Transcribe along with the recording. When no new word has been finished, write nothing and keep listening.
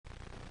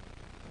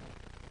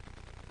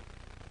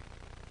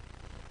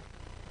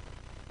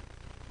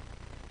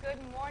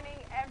Good morning,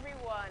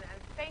 everyone,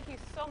 and thank you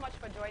so much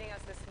for joining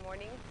us this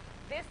morning.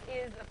 This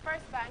is the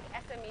FirstBank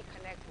SME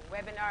Connect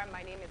webinar.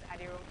 My name is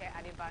Adirunke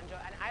Adebanjo,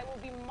 and I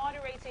will be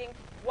moderating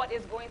what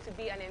is going to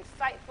be an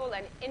insightful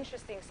and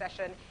interesting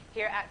session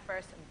here at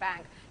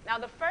FirstBank. Now,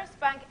 the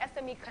FirstBank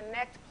SME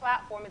Connect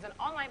platform is an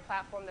online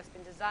platform that's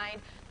been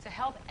designed to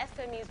help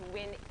SMEs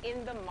win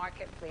in the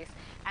marketplace,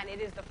 and it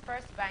is the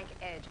FirstBank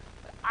Edge.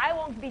 I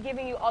won't be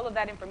giving you all of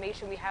that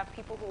information. We have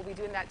people who will be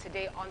doing that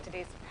today on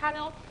today's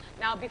panel.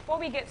 Now, before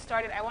we get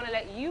started, I want to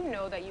let you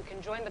know that you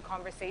can join the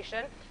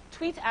conversation.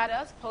 Tweet at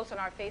us, post on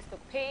our Facebook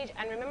page,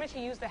 and remember to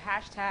use the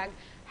hashtag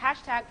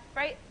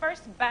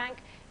FirstBank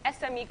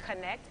SME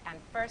Connect and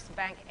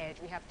FirstBank Edge.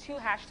 We have two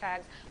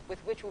hashtags with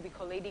which we'll be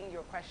collating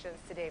your questions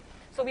today.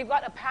 So we've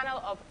got a panel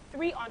of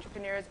 3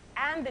 entrepreneurs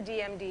and the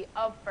DMD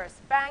of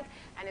FirstBank,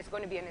 and it's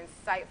going to be an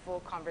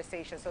insightful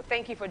conversation. So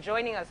thank you for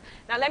joining us.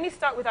 Now let me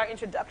start with our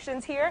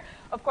introductions here.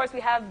 Of course, we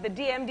have the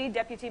DMD,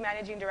 Deputy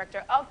Managing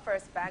Director of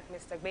FirstBank,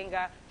 Mr.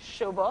 Gbenga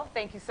Shobo.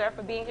 Thank you, sir,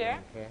 for being here.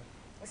 Okay.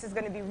 This is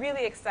going to be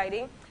really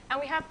exciting. And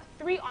we have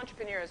 3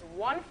 entrepreneurs,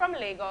 one from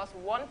Lagos,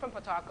 one from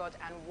Port Harcourt,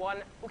 and one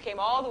who came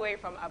all the way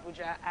from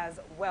Abuja as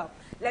well.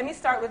 Let me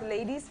start with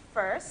ladies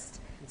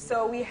first.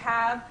 So we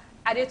have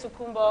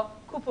Adetokunbo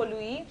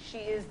Kupolui. She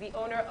is the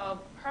owner of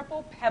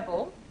Purple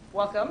Pebble.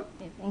 Welcome.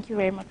 Yeah, thank you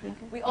very much,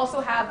 Rinke. We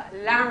also have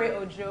Lanre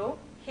Ojo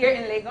here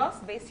in Lagos,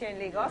 based here in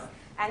Lagos,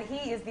 and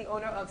he is the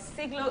owner of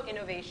Siglo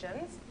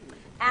Innovations.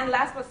 And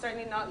last but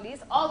certainly not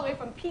least, all the way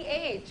from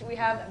PH, we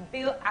have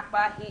Bill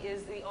Akpa. He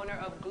is the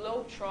owner of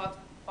Globetrot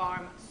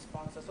Farm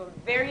Sponsor. So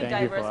very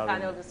diverse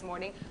panel this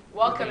morning.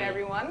 Welcome,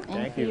 everyone.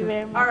 Thank you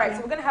very much. All right, so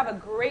we're going to have a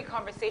great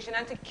conversation.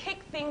 And to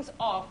kick things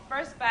off,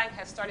 FirstBank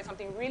has started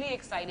something really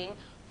exciting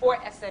for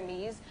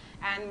SMEs.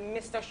 And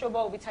Mr.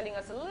 Shobo will be telling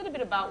us a little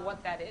bit about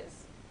what that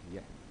is. Yeah.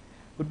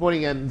 Good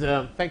morning,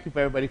 and thank you for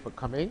everybody for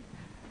coming.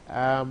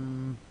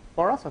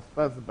 For us as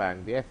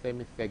FirstBank, the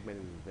SME segment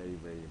is very,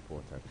 very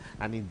important,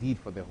 and indeed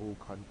for the whole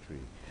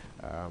country.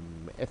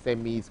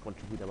 SMEs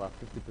contribute about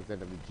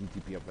 50% of the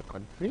GDP of the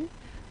country.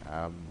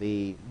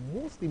 The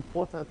most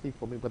important thing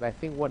for me, but I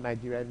think what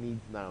Nigeria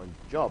needs now is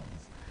jobs,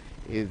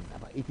 is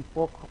about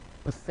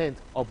 84%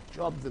 of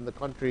jobs in the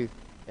country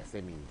is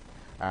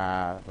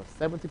SMEs.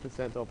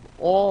 70% of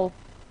all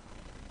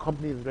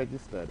companies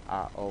registered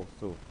are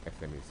also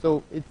SMEs.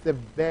 So it's a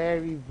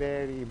very,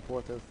 very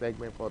important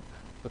segment for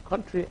the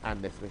country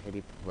and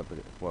especially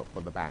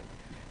for the bank.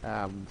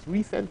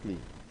 Recently,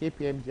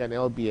 KPMG and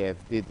LBS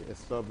did a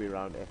survey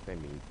around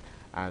SMEs,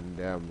 and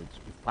it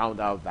found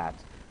out that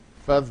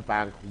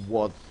FirstBank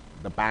was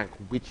the bank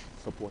which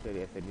supported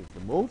SMEs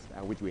the most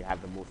and which we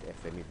have the most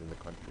SMEs in the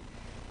country.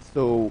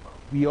 So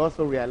we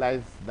also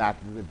realized that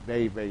this is a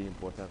very, very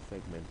important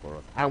segment for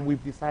us, and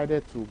we've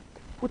decided to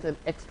put an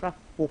extra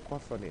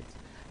focus on it,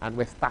 and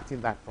we're starting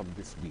that from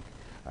this week.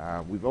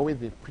 We've always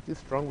been pretty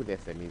strong with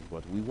SMEs,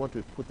 but we want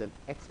to put an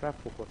extra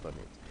focus on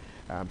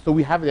it. So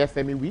we have the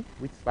SME Week,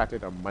 which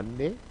started on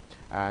Monday,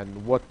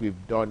 and what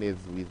we've done is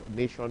with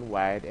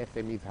nationwide,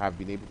 SMEs have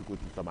been able to go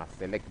to some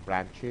select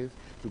branches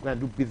to go and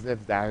do business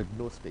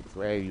diagnostics,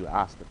 where you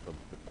ask the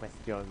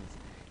questions,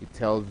 it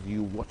tells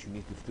you what you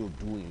need to still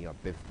do in your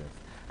business.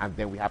 And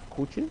then we have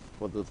coaches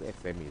for those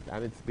SMEs,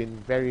 and it's been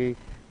very,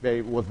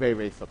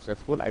 very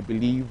successful. I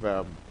believe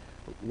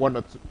one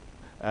or two,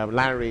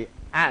 Larry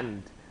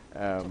and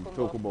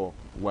Tokubo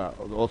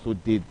also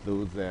did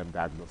those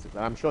diagnostics,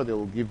 and I'm sure they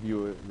will give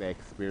you the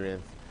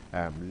experience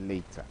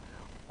later.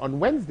 On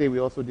Wednesday, we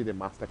also did a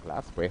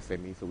masterclass for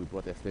SMEs, so we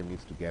brought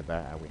SMEs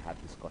together and we had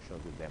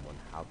discussions with them on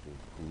how to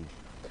improve.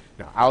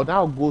 Now, I'll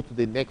now go to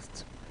the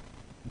next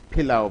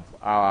pillar of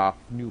our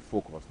new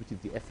focus, which is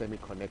the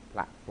SME Connect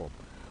platform.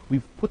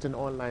 We've put an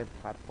online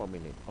platform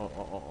in it,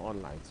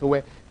 online. So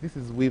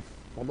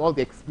from all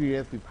the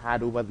experience we've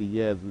had over the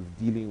years with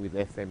dealing with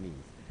SMEs,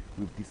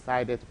 we've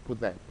decided to put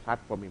that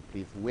platform in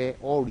place where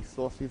all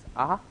resources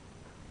are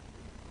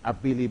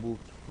available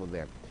for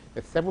them.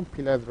 There's 7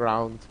 pillars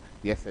around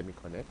the SME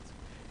Connect.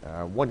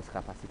 One is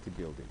capacity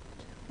building.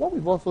 What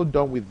we've also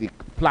done with the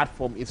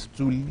platform is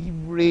to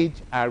leverage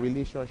our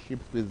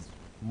relationships with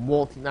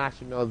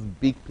multinationals,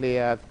 big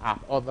players, our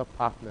other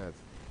partners,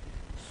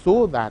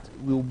 so that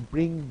we'll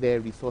bring their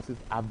resources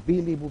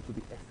available to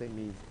the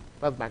SMEs,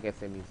 FirstBank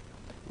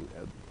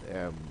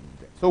SMEs.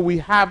 So we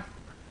have,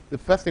 the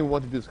first thing we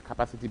want to do is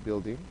capacity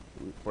building.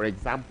 For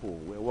example,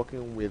 we're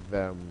working with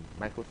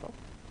Microsoft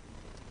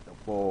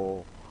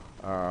for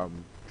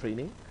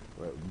training,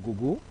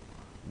 Google.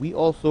 We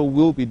also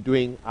will be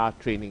doing our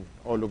training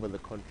all over the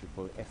country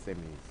for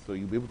SMEs. So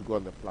you'll be able to go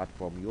on the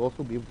platform. You'll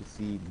also be able to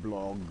see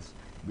blogs,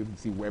 you'll be able to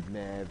see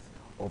webinars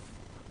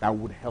that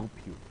would help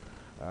you.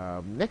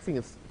 Next thing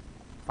is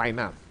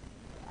finance.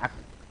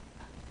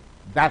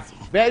 That's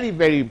very,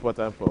 very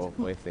important for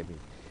SMEs.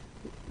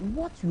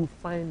 What you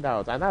find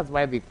out, and that's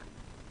why the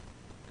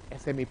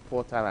SME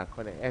portal and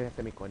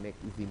SME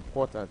Connect is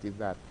important, is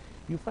that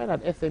you find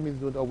that SMEs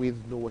don't always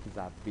know what is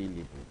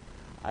available.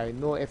 I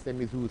know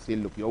SMEs who say,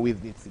 look, you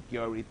always need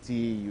security,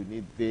 you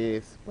need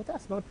this, but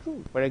that's not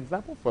true. For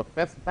example, for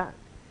FirstBank,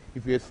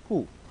 if you're a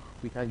school,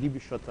 we can give you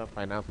short-term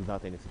finance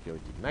without any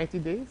security. 90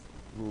 days,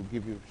 we'll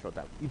give you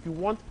short-term. If you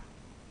want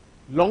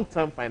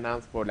long-term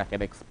finance for like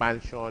an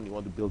expansion, you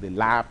want to build a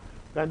lab,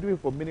 you can do it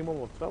for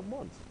minimum of 12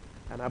 months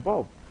and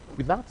above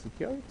without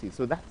security.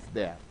 So that's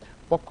there.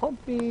 For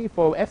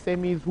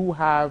SMEs who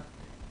have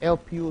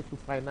LPOs to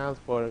finance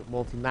for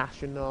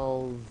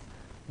multinationals,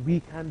 we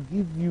can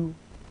give you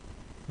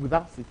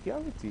without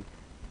security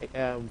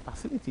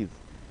facilities.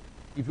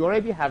 If you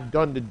already have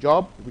done the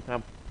job, we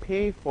can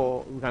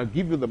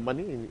give you the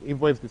money in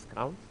invoice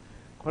discounts,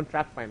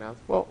 contract finance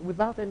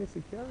without any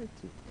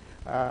security.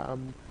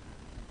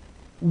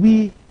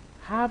 We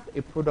have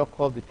a product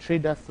called the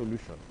Trader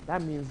Solution.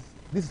 That means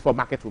this is for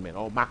market women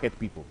or market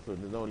people, so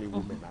there's not only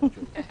women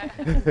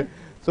actually.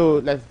 So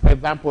let's, for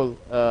example,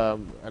 a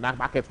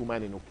market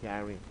woman in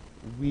Okiari,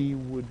 we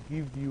would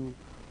give you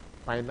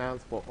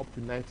finance for up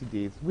to 90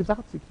 days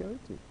without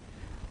security.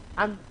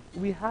 And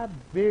we have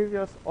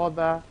various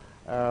other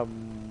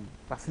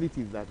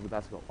facilities that with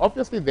us.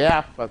 Obviously, there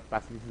are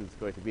facilities with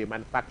security. Be a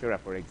manufacturer,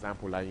 for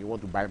example, and you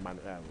want to buy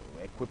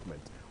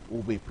equipment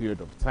over a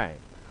period of time,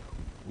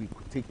 we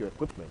could take your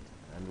equipment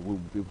and we'll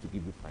be able to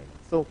give you finance.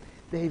 So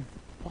there's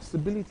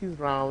possibilities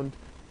around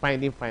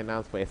finding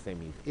finance for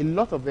SMEs. A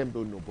lot of them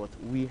don't know, but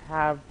we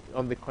have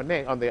on the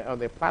on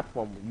the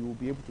platform, you will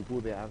be able to go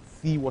there and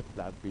see what is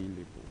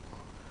available.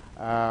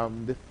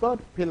 The third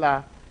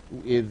pillar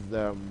is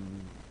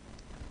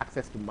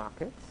access to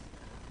markets.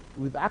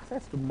 With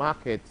access to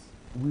markets,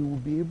 we will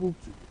be able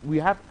to, we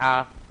have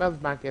our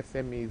FirstBank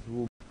SMEs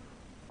who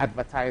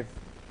advertise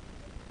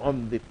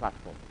on the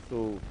platform.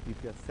 So if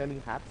you're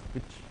selling hats,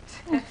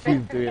 which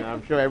she's doing,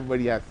 I'm sure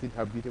everybody has seen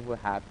her beautiful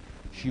hat,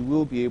 she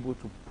will be able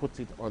to put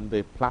it on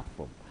the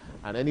platform.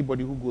 And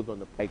anybody who goes on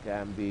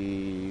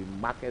the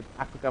market,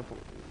 Africa,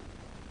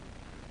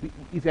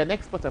 if you're an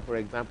exporter, for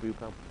example, you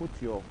can put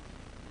your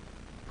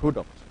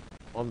product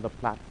on the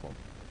platform.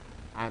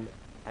 And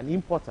an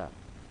importer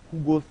who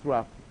goes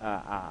through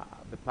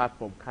the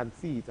platform can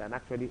see it and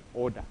actually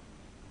order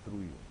through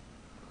you.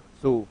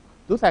 So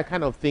those are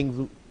kind of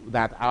things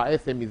that our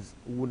SMEs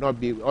will not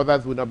be,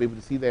 others will not be able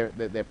to see their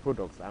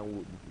products,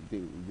 and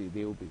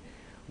they will be.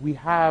 We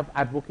have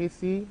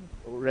advocacy,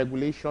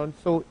 regulation.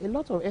 So a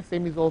lot of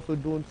SMEs also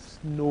don't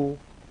know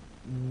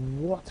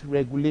what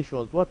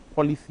regulations, what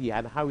policy,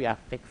 and how it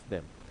affects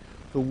them.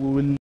 So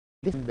we will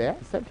listen there.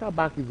 The central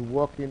bank is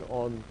working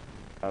on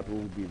that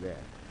will be there.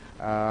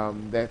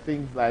 There are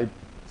things like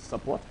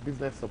support,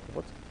 business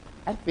support.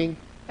 I think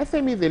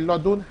SMEs a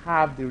lot don't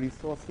have the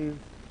resources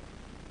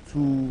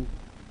to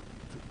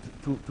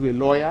a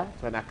lawyer,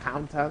 to an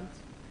accountant.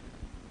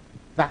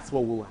 That's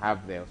what we'll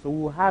have there. So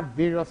we'll have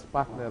various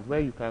partners where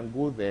you can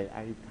go there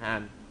and you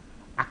can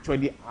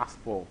actually ask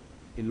for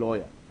a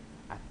lawyer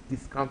at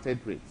discounted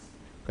rates.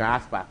 You can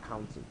ask for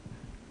accounting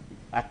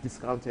at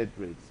discounted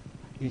rates,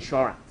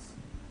 insurance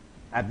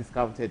at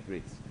discounted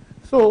rates.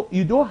 So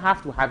you don't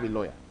have to have a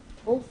lawyer.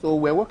 Also,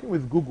 we're working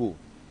with Google.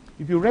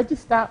 If you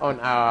register on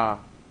our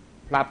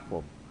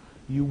platform,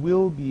 you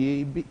will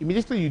be able,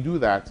 immediately you do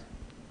that,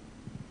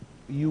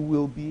 you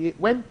will be,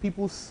 when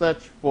people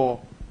search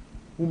for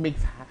who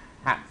makes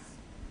hats,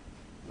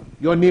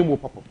 your name will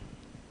pop up.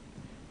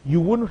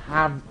 You wouldn't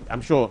have,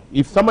 I'm sure,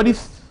 if somebody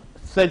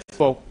searches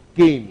for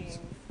games,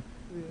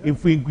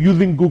 if we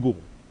using Google,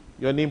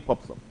 your name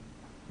pops up.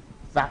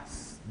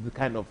 That's the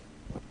kind of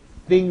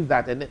things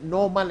that a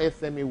normal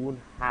SME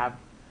wouldn't have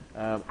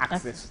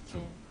access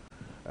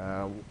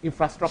to.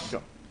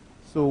 Infrastructure.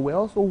 So we're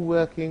also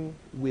working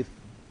with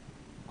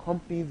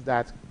companies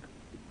that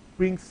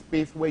bring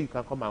space where you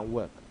can come and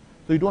work.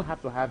 So you don't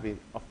have to have an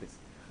office.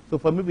 So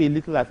for maybe a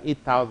little as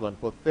 8,000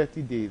 for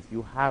 30 days,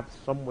 you have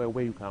somewhere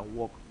where you can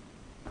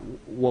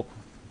work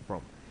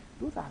from.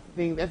 Those are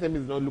things, SME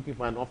is not looking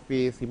for an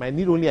office. He might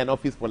need only an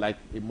office for like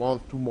a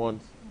month, 2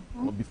 months,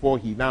 or before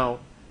he now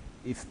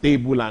is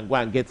stable and go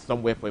and get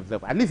somewhere for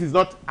himself. At least he's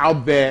not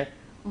out there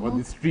on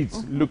the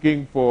streets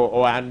looking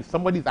for, and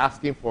somebody's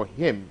asking for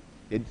him,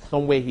 there's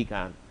somewhere he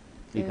can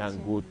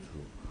go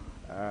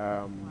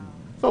to.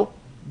 So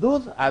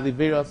those are the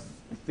various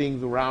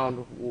things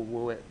around.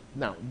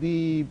 Now,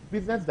 the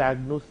business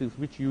diagnostics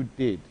which you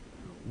did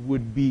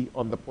would be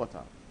on the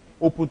portal,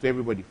 open to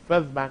everybody,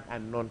 FirstBank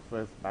and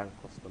non-FirstBank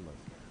customers.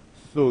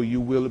 So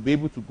you will be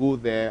able to go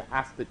there,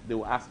 they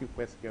will ask you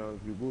questions,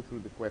 you go through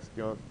the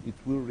questions, it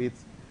will rate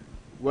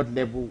what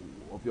level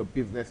of your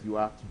business you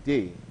are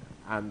today,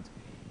 and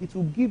it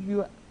will give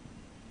you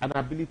an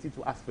ability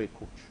to ask for a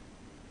coach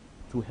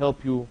to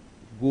help you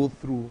go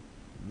through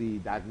the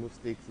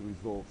diagnostics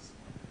results.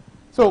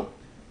 So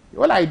the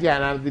whole idea,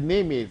 and the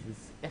name is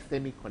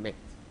SME Connect.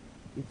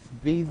 It's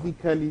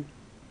basically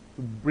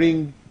to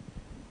bring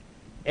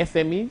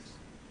SMEs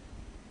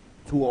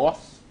to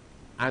us,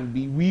 and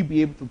we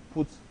be able to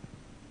put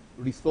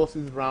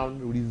resources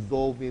around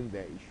resolving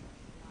their issues.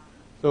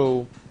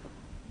 So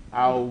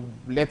I'll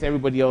let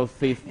everybody else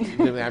say,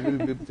 I will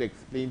be able to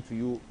explain to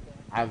you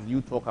as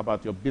you talk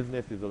about your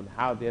businesses on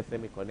how the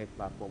SME Connect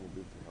platform will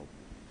be able to help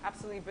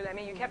Absolutely brilliant. I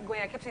mean, you kept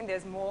going. I kept saying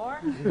there's more.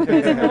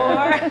 There's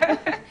more.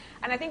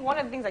 And I think one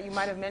of the things that you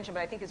might have mentioned,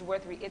 but I think is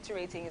worth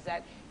reiterating, is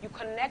that you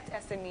connect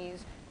SMEs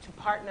to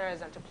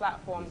partners and to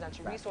platforms and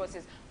to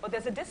resources, but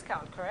there's a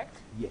discount, correct?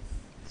 Yes.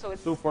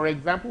 So, For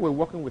example, we're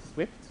working with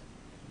Swift,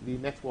 the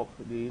network,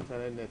 the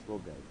internet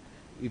network guys.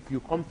 If you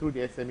come through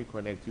the SME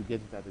Connect, you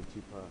get it at a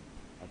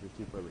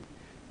cheaper rate.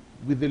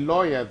 With the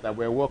lawyers that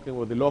we're working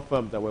with, the law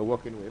firms that we're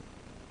working with,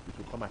 it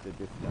will come at a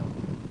discount.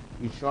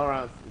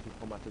 Insurance, it will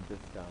come at a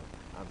discount,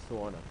 and so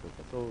on and so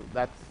forth. So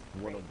that's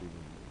one of the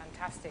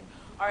fantastic.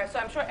 All right, so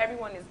I'm sure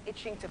everyone is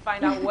itching to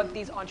find out what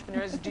these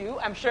entrepreneurs do.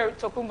 I'm sure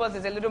Tokumbo's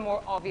is a little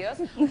more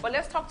obvious, but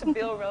let's talk to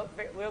Bill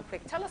real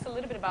quick. Tell us a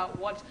little bit about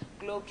what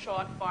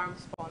Globetrot Farm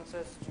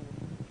Sponsors do.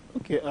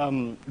 Okay,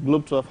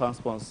 Globetrot Farm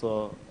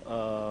Sponsor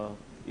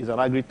is an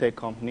agri-tech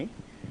company.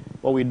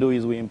 What we do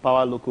is we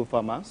empower local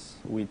farmers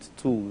with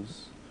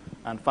tools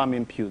and farm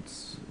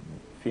inputs,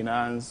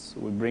 finance.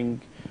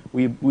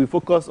 We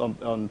focus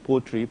on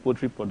poultry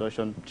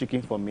production,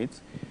 chicken for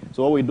meat.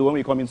 So what we do when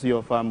we come into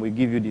your farm, we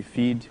give you the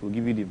feed, we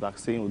give you the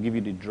vaccine, we give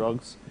you the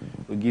drugs,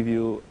 we give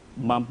you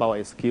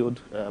manpower, skilled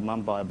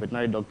manpower,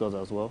 veterinary doctors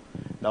as well.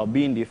 That will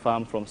be in the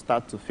farm from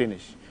start to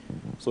finish.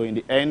 So in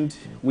the end,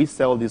 we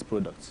sell these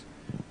products,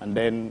 and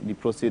then the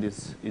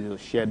proceeds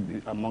is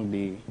shared among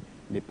the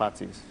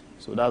parties.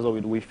 So that's what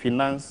we do. We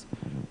finance,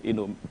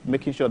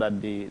 making sure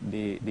that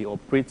they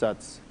operate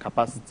at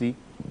capacity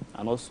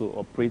and also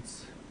operate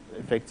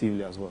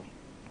effectively as well.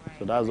 Right.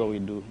 So that's what we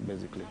do,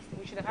 basically.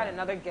 We should have had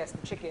another guest,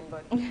 chicken,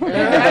 but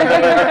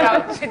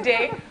out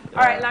today.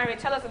 All right, Larry,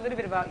 tell us a little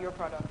bit about your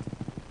product.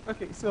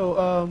 Okay,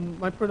 so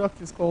my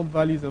product is called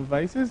Values and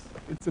Vices.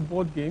 It's a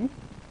board game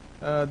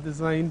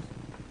designed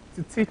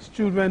to teach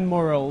children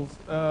morals.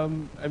 I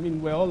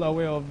mean, we're all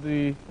aware of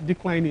the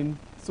decline in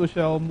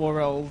social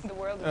morals. The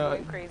world is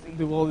going crazy.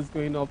 The world is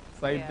going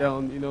upside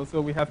down,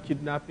 so we have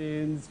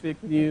kidnappings,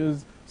 fake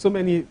news, so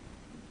many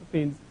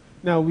things.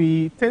 Now,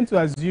 we tend to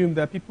assume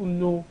that people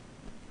know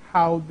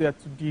how they're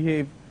to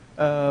behave,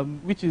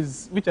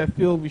 which I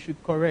feel we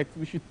should correct.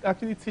 We should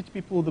actually teach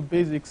people the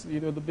basics, the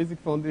basic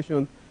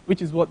foundation,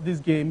 which is what this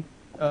game,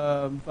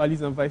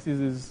 Values and Vices,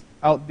 is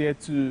out there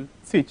to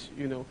teach,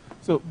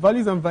 So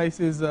Values and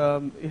Vices,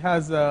 it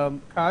has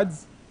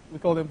cards. We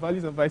call them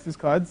Values and Vices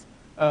cards,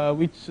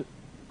 which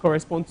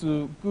correspond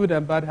to good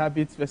and bad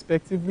habits,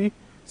 respectively.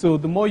 So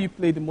the more you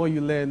play, the more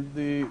you learn.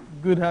 The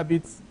good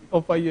habits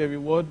offer you a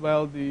reward,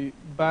 while the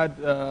bad,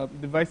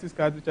 the vices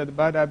cards, which are the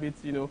bad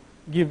habits,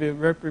 give a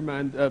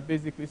reprimand,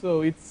 basically.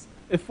 So it's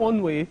a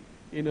fun way,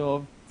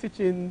 of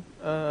teaching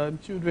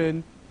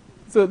children.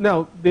 So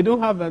now, they don't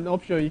have an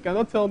option. You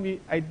cannot tell me,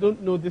 I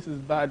don't know this is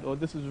bad or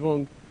this is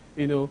wrong.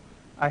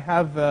 I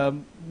have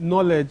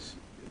knowledge.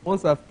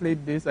 Once I've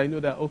played this, I know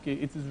that, okay,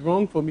 it is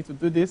wrong for me to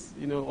do this,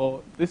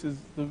 or this is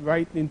the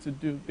right thing to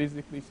do,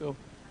 basically. So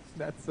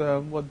that's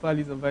what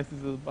Values and Vices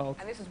is about.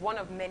 And this is one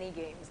of many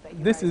games that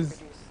you guys produce.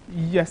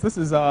 Yes, this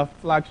is our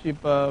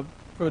flagship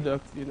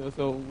product,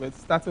 so we're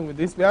starting with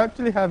this. We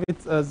actually have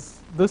it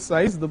as this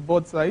size, the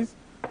board size.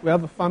 We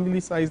have a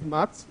family-sized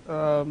mat,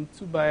 2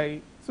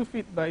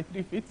 feet by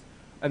 3 feet,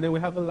 and then we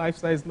have a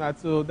life-size mat,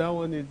 so that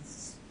one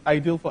is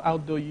ideal for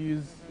outdoor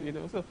use,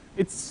 So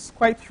it's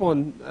quite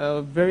fun,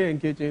 very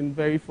engaging,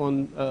 very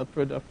fun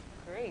product.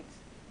 Great.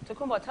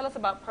 Tokumbo, tell us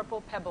about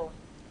Purple Pebble.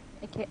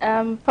 Okay,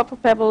 Purple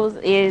Pebbles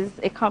is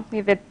a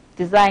company that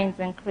designs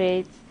and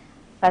creates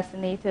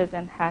fascinators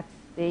and hats.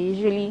 They're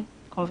usually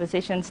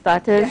conversation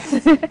starters.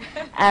 Yes.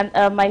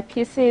 And my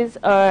pieces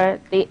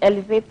they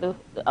elevate the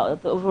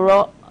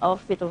overall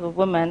outfit of a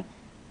woman,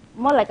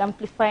 more like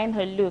amplifying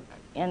her look,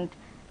 and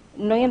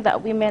knowing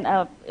that women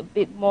are a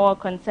bit more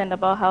concerned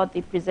about how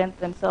they present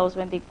themselves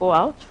when they go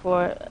out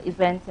for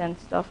events and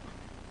stuff.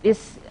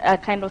 These are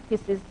the kind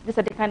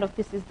of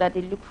pieces that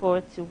they look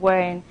forward to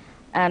wearing,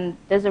 and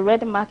there's a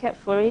ready market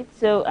for it.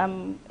 So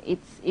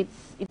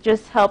it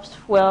just helps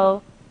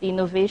fuel the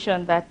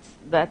innovation that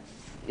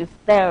is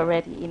there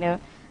already.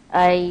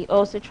 I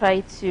also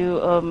try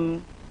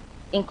to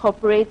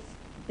incorporate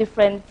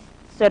different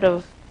sort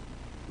of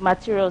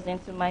materials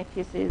into my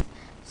pieces.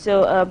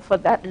 So for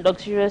that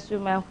luxurious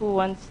woman who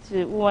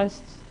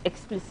wants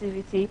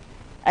exclusivity,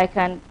 I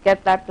can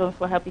get that done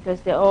for her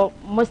because they're all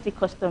mostly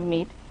custom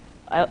made.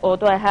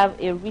 Although I have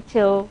a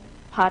retail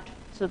part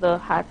to the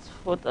hats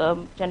for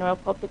the general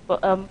public, but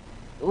a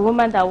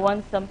woman that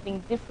wants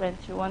something different,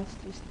 she wants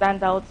to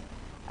stand out,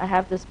 I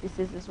have those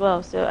pieces as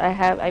well. So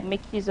I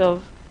make use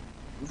of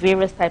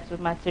various types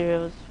of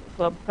materials,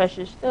 from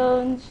precious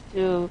stones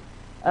to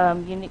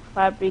unique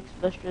fabrics,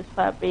 lustrous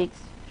fabrics,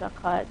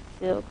 jacquard,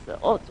 silks,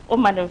 all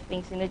manner of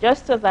things,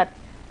 just so that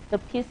the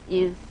piece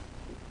is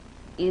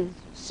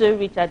so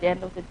rich at the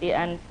end of the day,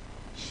 and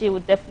she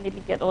would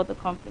definitely get all the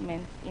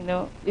compliments.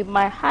 With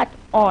my hat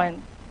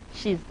on,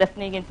 she's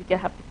definitely going to get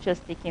her pictures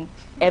taken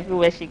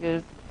everywhere she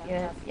goes.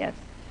 Yes.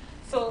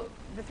 So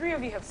the three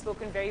of you have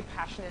spoken very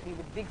passionately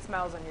with big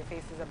smiles on your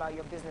faces about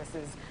your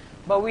businesses,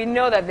 but we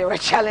know that there were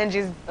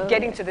challenges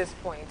getting to this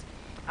point.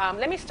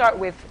 Let me start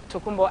with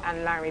Tokumbo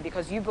and Larry,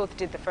 because you both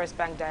did the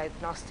FirstBank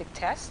diagnostic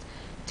test.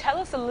 tell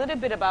us a little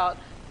bit about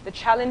the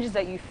challenges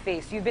that you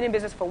faced. You've been in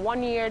business for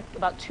 1 year,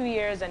 about 2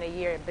 years, and a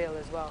year, Bill,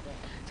 as well.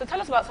 So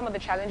tell us about some of the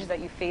challenges that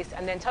you faced,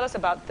 and then tell us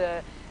about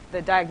the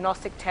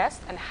diagnostic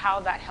test and how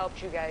that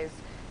helped you guys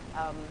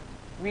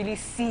really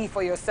see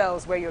for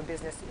yourselves where your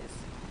business is.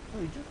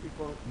 Sorry, just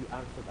before you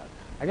answer that,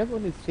 I just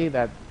want to say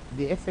that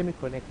the SME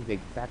Connect is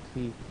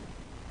exactly,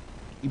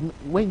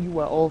 when you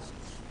were all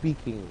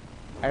speaking,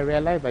 I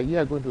realized that you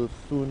are going to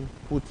soon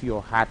put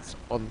your hats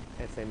on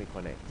SME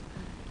Connect.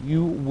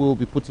 You will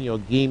be putting your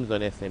games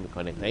on SME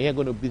Connect, and you're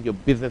going to build your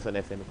business on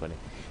SME Connect.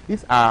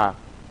 These are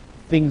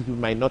things you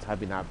might not have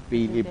been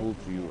available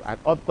to you. And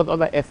because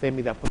other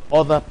SMEs and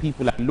other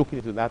people are looking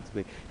into that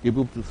space, they'll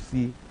be able to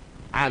see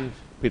and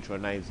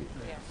patronize it.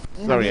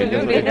 Yeah. Sorry,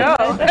 absolutely, no.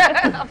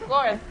 Of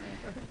course.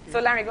 So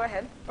Larry, go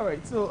ahead. All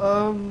right. So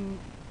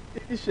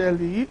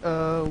initially,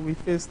 we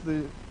faced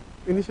the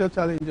initial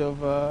challenge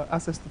of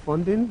access to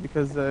funding,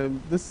 because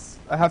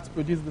I have to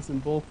produce this in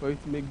bulk for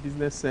it to make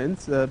business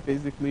sense,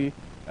 basically.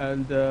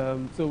 And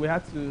so we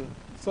had to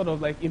sort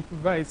of like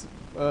improvise.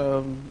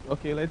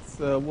 Okay, let's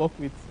work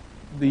with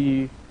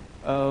the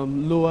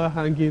lower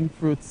hanging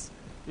fruits,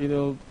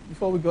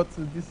 before we got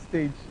to this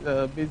stage,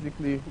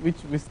 basically,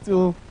 which we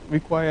still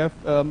require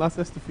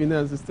access to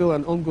finance. Is still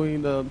an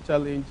ongoing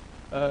challenge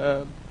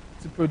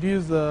to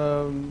produce,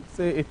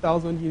 say,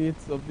 1,000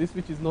 units of this,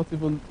 which is not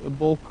even a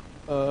bulk,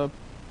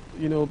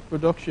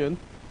 production.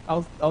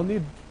 I'll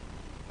need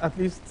at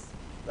least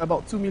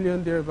about 2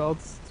 million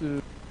thereabouts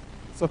to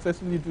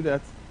successfully do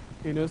that.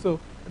 So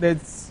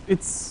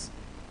it's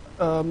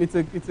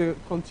a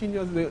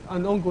continuous,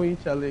 an ongoing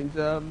challenge.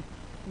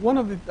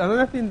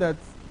 Another thing that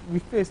we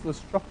faced was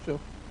structure.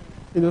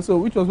 So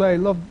which was why I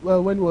loved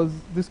when he was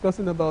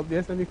discussing about the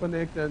SME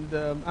Connect and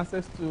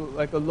access to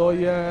like a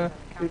lawyer.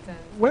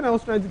 When I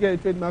was trying to get a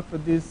trademark for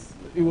this,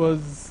 it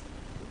was,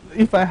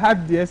 if I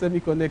had the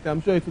SME Connect,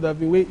 I'm sure it would have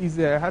been way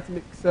easier. I had to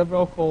make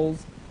several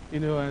calls,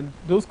 and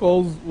those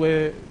calls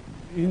were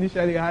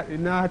initially, it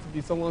now had to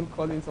be someone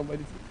calling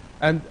somebody.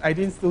 And I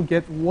didn't still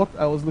get what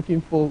I was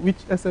looking for, which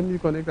SME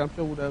Connect I'm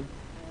sure would have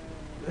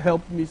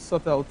helped me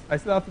sort out. I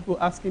still have people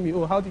asking me,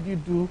 oh, how did you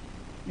do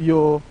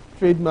your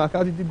trademark?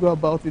 How did you go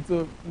about it?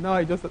 So now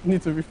I just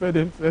need to refer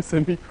them to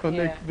SME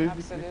Connect,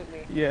 basically.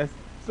 Absolutely. Yes.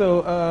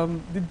 So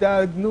the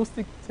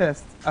diagnostic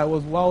test, I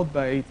was wowed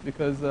by it,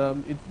 because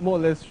it more or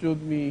less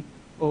showed me,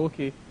 oh,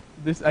 okay,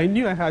 this. I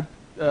knew I had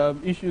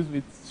issues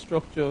with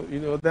structure.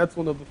 That's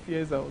one of the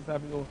fears I was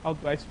having. Oh, how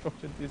do I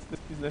structure this? This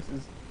business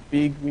is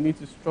big. We need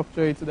to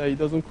structure it so that it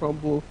doesn't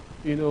crumble.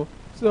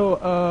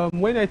 So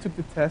when I took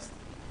the test,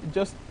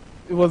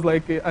 it was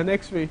like an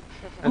X-ray,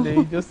 and then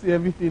you just see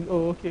everything.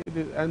 Oh, okay,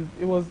 and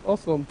it was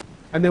awesome.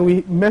 And then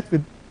we met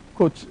with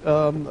coach,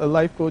 a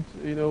life coach,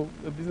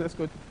 a business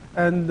coach,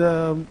 and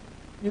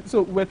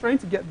so we're trying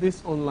to get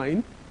this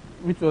online,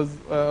 which was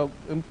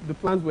the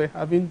plans we're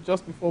having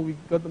just before we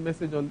got the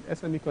message on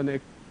SME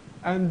Connect.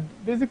 And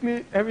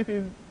basically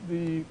everything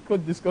the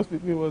coach discussed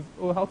with me was,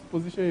 how to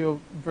position your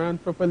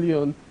brand properly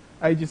on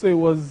IG. So it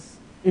was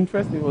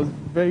interesting. It was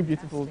very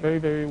beautiful, very,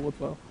 very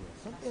worthwhile.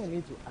 Something I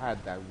need to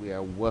add that we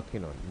are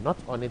working on, not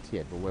on it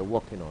yet, but we're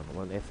working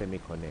on SME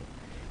Connect,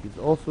 is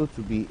also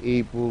to be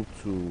able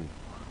to,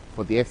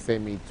 for the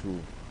SME to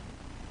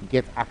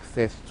get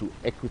access to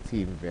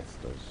equity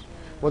investors.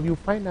 Well, you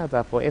find out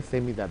that for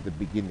SMEs at the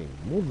beginning,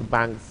 most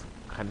banks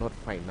cannot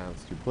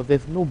finance you because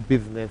there's no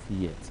business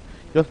yet.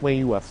 Just when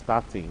you are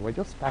starting,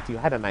 you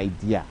had an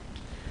idea.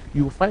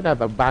 You find out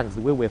that banks,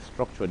 the way we're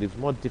structured, it's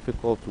more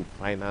difficult to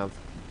finance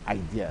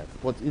ideas,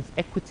 but it's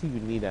equity you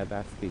need at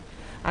that stage.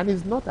 And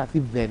it's not as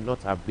if they're not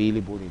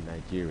available in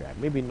Nigeria,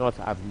 maybe not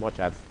as much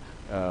as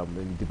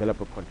in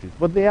developed countries,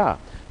 but they are.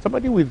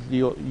 Somebody with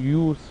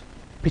you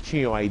pitching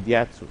your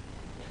idea to,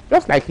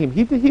 just like him,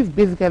 he's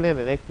basically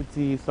an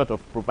equity sort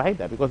of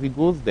provider, because he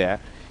goes there,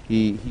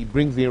 he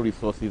brings in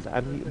resources,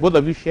 and both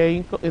of you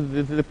sharing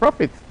the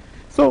profits.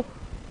 So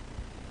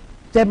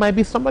there might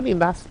be somebody in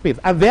that space,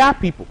 and there are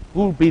people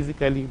who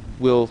basically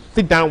will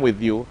sit down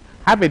with you,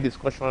 have a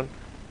discussion,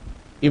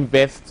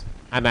 invest,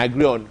 and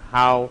agree on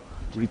how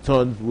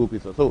returns will be.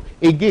 So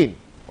again,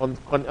 on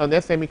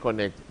SME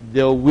Connect,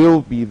 there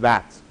will be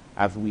that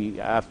as we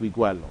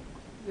go along.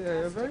 Yeah,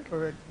 you're very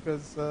correct,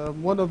 because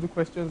one of the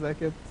questions I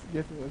kept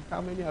getting was,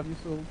 how many have you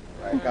sold?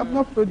 Like, I've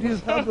not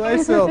produced, how do I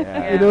sell?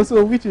 Yeah.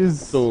 So which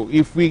is... So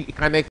if we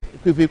can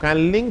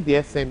link the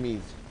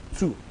SMEs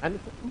too, and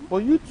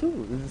for you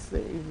too, it's the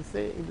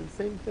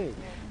same thing.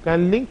 You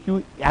can link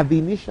you at the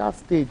initial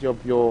stage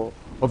of your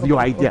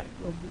idea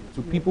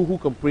to people who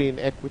can bring in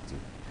equity.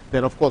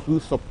 Then of course we'll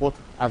support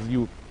as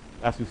you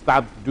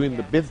start doing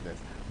the business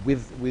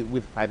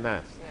with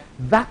finance.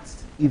 That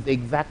is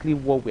exactly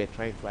what we're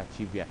trying to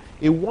achieve here.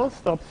 A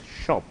one-stop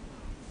shop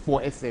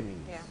for SMEs.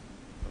 Yeah,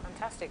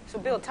 fantastic. So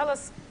Bill, tell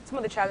us some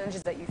of the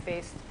challenges that you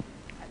faced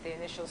at the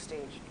initial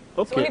stage.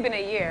 Okay. It's only been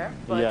a year,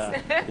 but...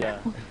 Yeah.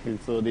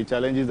 So the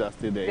challenges are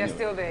still there. They're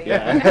still there,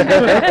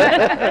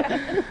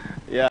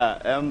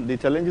 Yeah. The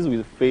challenges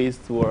we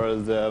faced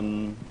was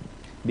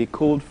the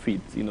cold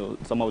feet,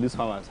 some of these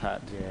farmers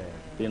had.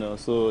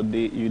 So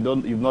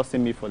you've not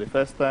seen me for the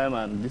first time,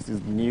 and this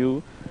is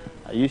new.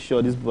 Are you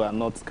sure these people are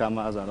not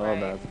scammers and all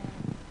that?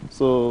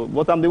 So,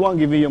 but I'm the one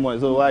giving you money,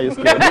 so why are you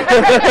scared?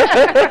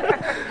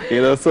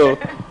 So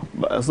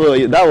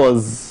that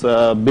was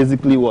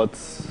basically what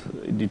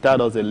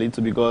deterred us a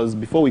little, because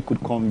before we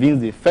could convince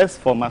the first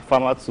farmer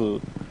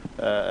to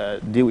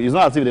deal, it's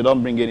not as if they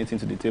don't bring anything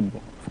to the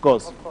table. Of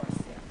course,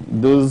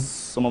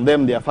 some of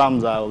them, their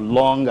farms are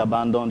long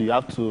abandoned. You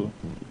have to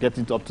get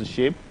it up to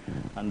shape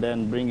and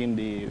then bring in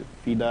the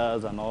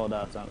feeders and all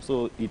that. And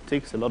so it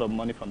takes a lot of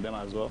money from them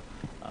as well.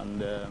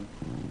 And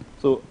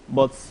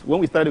but when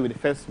we started with the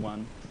first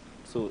one,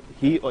 so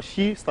he or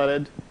she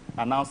started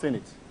announcing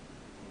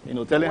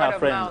it, telling her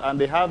friends. And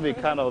they have a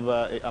kind of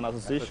an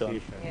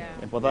association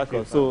in Port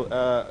Harcourt.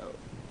 So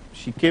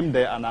she came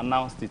there and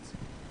announced it.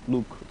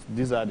 Look,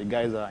 these are the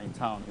guys that are in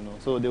town,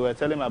 So they were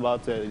telling me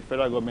about the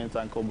federal government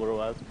and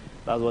co-borrowers.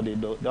 That's what they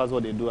do. That's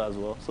what they do as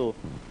well. So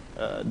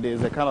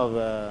there's a kind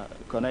of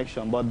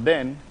connection. But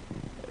then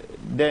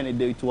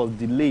it was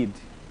delayed.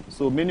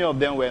 So many of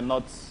them were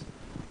not.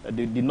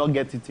 They did not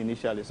get it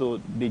initially. So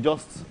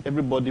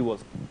everybody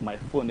was my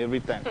phone every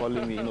time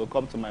calling me,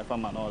 come to my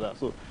farm and all that.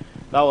 So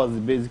that was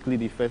basically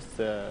the first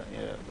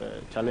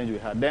challenge we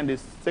had. Then the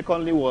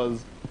secondly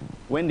was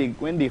when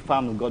the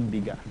farms got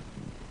bigger,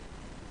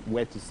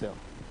 where to sell,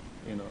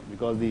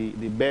 because the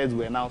beds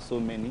were now so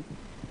many.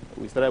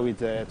 We started with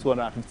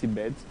 250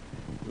 beds.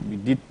 We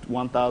did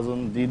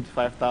 1,000, did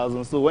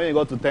 5,000. So when you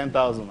got to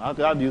 10,000,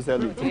 how do you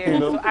sell it?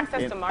 So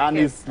access to market. And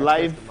it's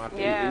live,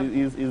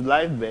 it's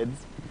live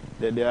beds.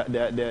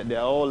 They're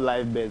all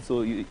live beds.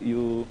 So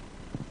you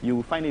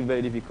find it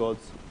very difficult.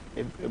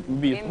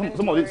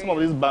 Some of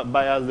these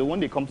buyers, when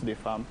they come to the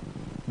farm,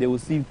 they will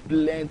see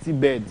plenty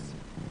beds.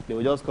 They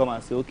will just come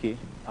and say, okay,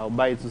 I'll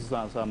buy it to so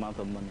and so amount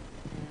of money.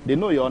 They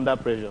know you're under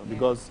pressure,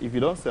 because if you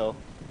don't sell,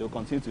 they'll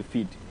continue to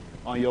feed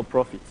on your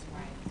profit.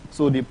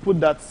 So they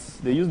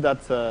use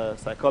that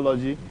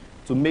psychology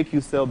to make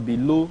you sell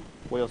below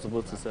what you're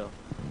supposed to sell.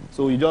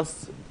 So you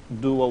just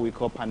do what we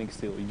call panic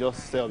sale. You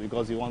just sell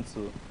because you want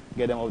to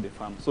get them off the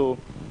farm. So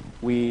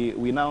we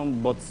now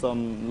bought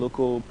some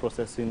local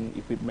processing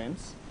equipment,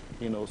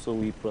 so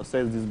we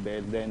process this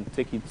bed, then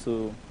take it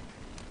to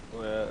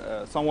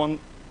some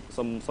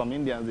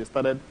Indians. They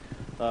started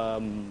a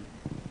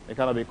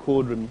kind of a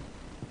cold room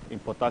in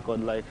Port Harcourt,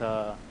 like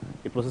a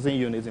processing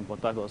unit in Port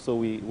Harcourt. So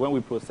when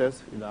we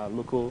process in our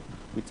local,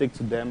 we take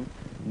to them,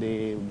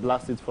 they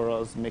blast it for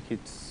us, make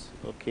it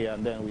okay,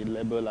 and then we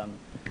label and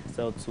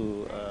sell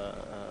to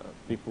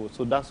people.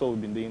 So that's what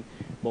we've been doing.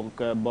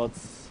 But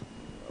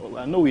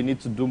I know we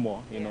need to do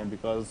more,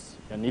 because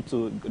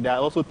they are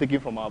also taking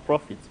from our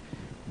profit.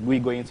 We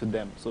going to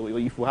them. So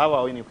if we have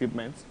our own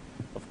equipment,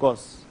 of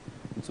course,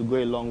 it will go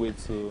a long way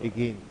to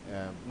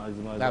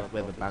maximize. That's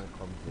where the bank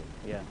comes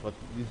in. Yeah. But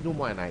it's no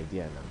more an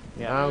idea now.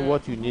 Yeah. Now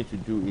what you need to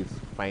do is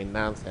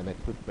finance an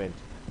equipment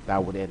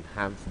that would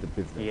enhance the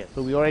business. Yes.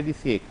 So we already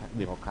see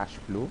cash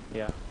flow.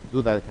 Yeah.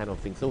 Those are the kind of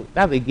things. So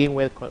that's again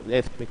where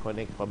SME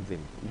Connect comes in.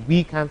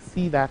 We can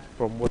see that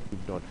from what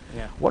we've done.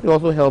 Yeah. What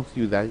also helps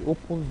you is that it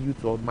opens you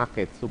to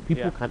markets, so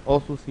people Yeah. can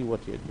also see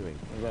what you're doing.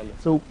 Exactly.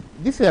 So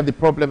these are the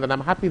problems, and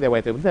I'm happy that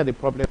these are the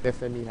problems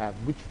SME have,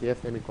 which the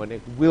SME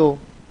Connect will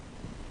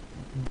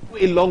go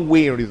a long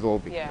way in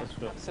resolving. Yeah, That's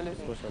true.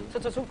 absolutely.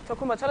 Especially. So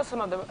Tokuma, tell us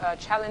some of the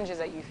challenges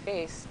that you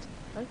faced.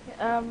 Okay.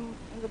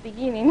 In the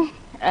beginning,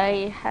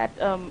 I had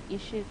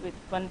issues with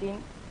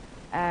funding,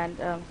 and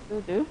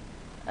still do.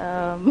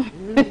 And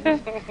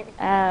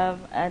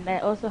I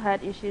also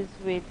had issues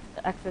with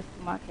access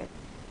to market.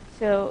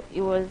 So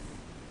it was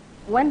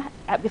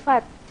before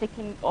I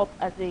taken up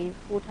as a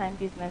full-time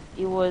business,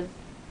 it was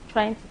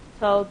trying to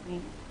tell the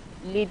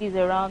ladies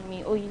around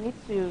me, oh, you need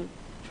to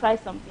try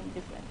something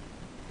different.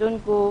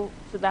 Don't go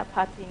to that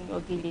party in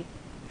your gilly.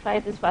 Try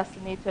this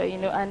fascinator,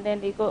 and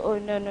then they go, oh,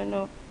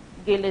 no,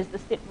 Gail is the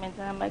statement.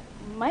 And I'm like,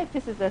 my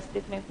pieces are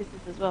statement pieces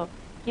as well.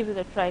 Give it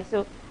a try.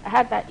 So I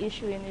had that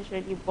issue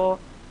initially, but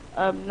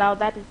now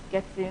that is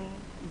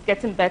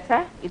getting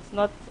better. It's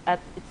not at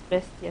its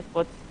best yet,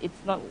 but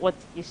it's not what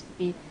it used to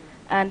be.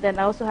 And then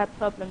I also had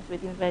problems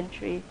with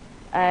inventory.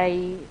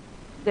 There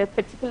are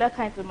particular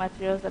kinds of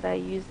materials that I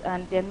use,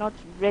 and they're not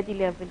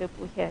readily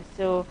available here.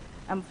 So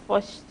I'm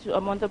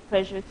under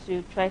pressure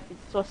to try to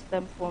source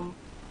them from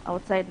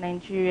outside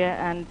Nigeria,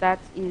 and that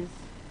is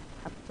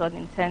capital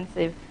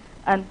intensive.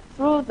 And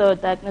through the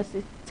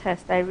diagnostic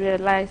test, I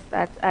realized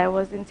that I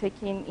wasn't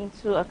taking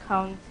into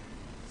account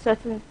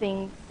certain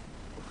things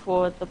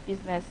for the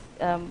business.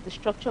 The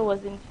structure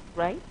wasn't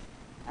right,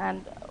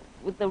 and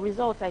with the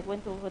result, I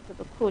went over to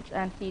the coach,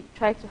 and he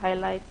tried to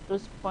highlight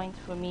those points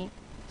for me.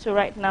 So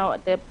right now,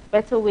 there are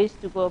better ways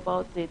to go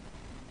about it.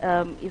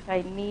 If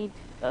I need,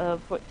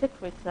 for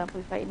example,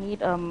 if I need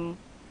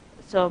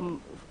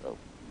some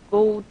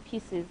gold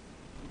pieces,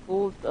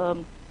 gold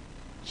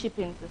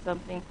chippings or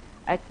something,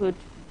 I could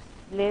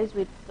liaise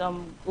with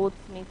some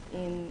goldsmiths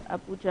in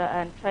Abuja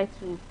and try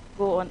to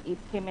go on a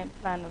payment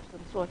plan of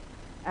some sort.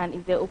 and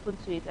if they're open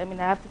to it. I mean,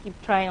 I have to keep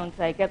trying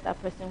until I get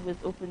that person who is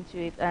open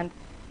to it. And,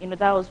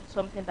 that was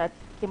something that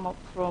came up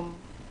from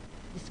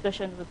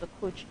discussion with the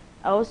coach.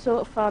 I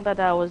also found that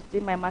I was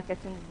doing my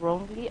marketing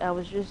wrongly. I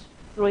was just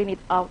throwing it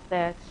out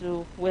there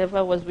to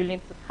whoever was willing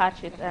to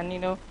catch it.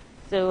 And,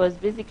 so it was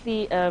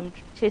basically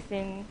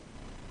chasing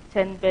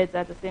 10 birds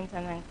at the same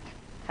time and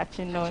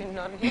catching none.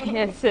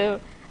 Yeah, so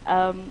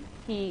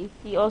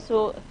he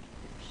also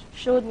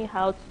showed me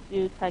how to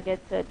do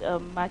targeted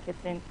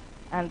marketing,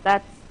 and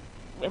that's,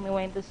 I mean,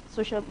 we're in the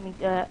social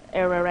media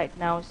era right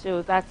now,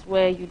 so that's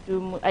where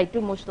I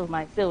do most of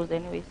my sales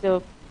anyway.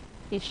 So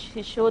he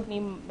showed me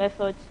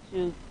methods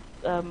to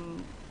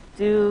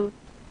do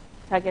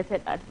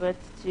targeted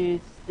adverts to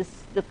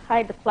the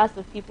class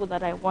of people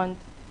that I want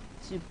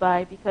to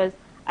buy, because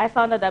I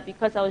found out that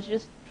because I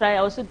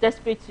was so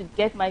desperate to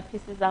get my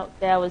pieces out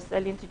there, I was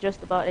selling to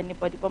just about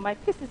anybody, but my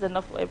pieces are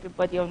not for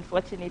everybody,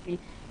 unfortunately.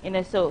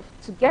 So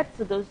to get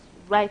to those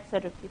right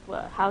set of people,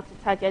 how to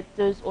target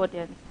those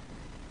audience,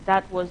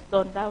 that was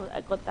done.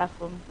 I got that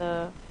from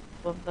the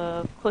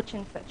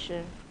coaching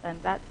section, and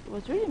that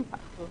was really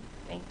impactful.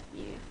 Thank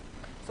you.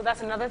 So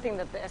that's another thing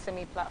that the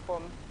SME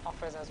platform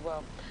offers as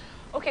well.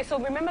 Okay, so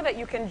remember that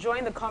you can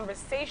join the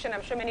conversation.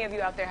 I'm sure many of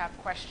you out there have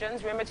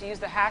questions. Remember to use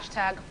the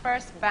hashtag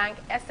FirstBank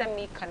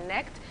SME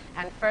Connect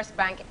and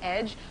FirstBank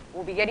Edge.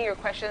 We'll be getting your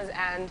questions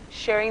and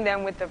sharing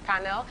them with the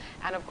panel,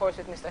 and of course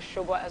with Mr.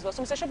 Shoba as well.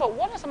 So Mr. Shoba,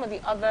 what are some of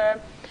the other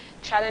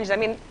challenges? I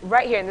mean,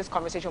 right here in this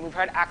conversation, we've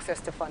heard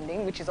access to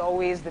funding, which is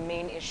always the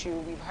main issue.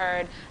 We've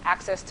heard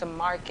access to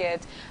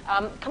market.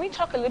 Can we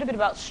talk a little bit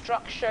about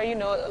structure? A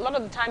lot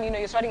of the time,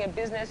 you're starting a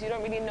business, you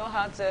don't really know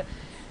how to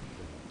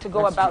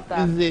go about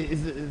that.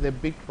 It's a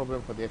big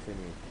problem for the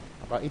SME.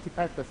 About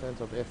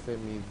 85% of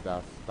SMEs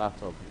that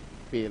start up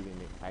fail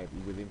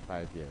within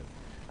 5 years.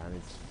 And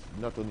it's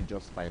not only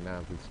just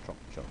finance, it's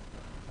structure.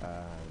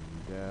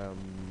 And,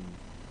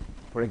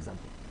 for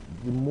example,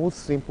 the most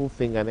simple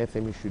thing an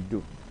SME should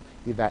do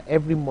is that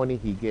every money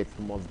he gets,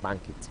 he must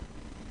bank it.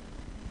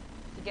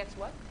 He gets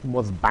what? He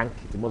must bank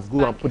it. He must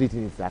go and put it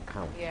in his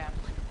account. Yeah.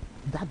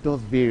 That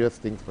does various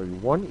things for you.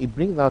 One, it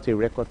brings out a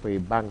record for a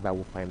bank that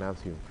will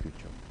finance you in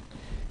future.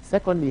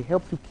 Secondly, it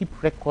helps you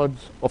keep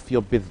records of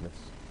your business.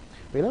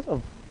 A lot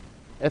of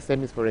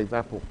SMEs, for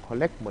example,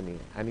 collect money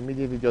and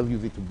immediately just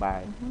use it to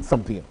buy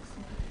something else.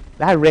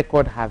 That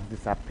record has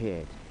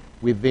disappeared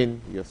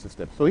within your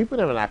system. So even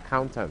if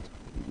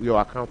your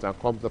accountant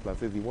comes up and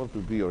says he wants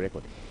to do your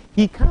record,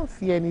 he can't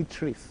see any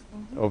trace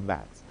of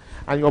that.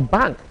 And your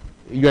bank,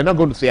 you're not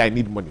going to say, I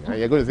need money. And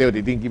you're going to say, oh,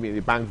 the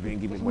banks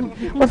didn't give me money.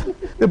 But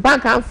the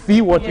bank can't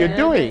see what you're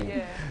doing.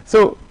 Yeah.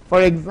 So,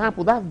 for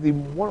example, that's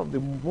one of the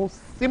most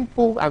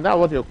simple, and that's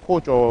what your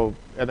coach or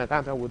an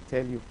accountant would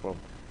tell you from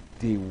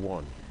day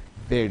one.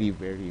 Very,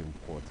 very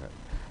important.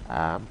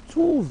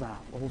 Tools are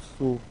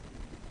also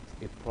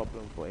a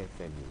problem for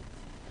SMEs,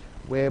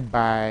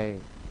 whereby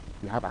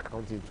you have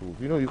accounting tools.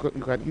 You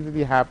can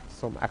easily have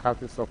some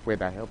accounting software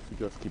that helps you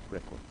just keep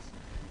records.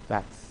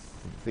 That's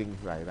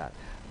things like that.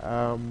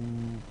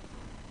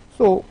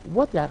 So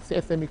what the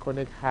SME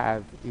Connect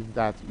has is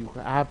that you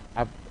have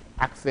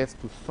access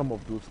to some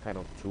of those kind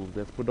of tools.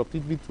 There's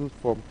productivity tools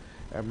from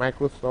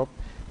Microsoft.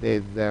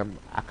 There's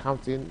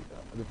accounting.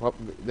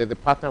 There's a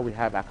partner we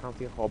have,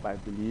 Accounting Hub, I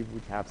believe,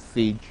 which have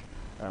Sage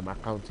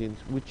Accounting,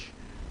 which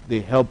they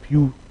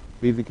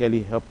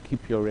basically help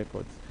keep your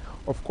records.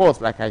 Of course,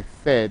 like I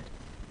said,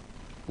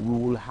 we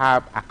will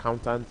have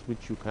accountants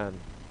which you can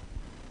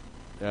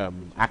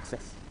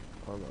access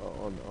on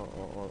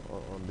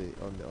the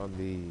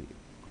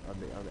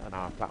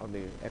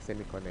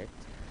SME Connect.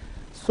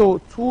 So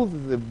tools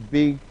is a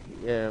big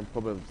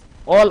problem,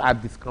 all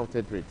at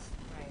discounted rates.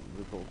 Right.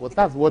 Because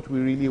that's what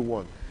we really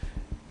want.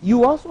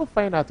 You also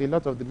find out a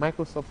lot of the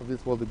Microsofts of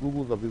this world, the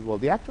Googles of this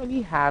world, they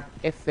actually have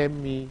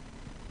SME,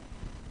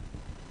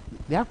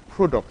 they have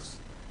products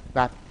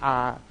that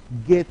are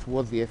geared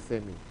towards the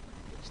SME,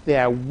 which they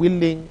are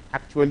willing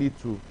actually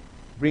to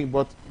bring,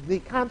 but they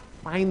can't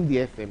find the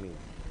SME.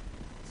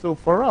 So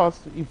for us,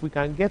 if we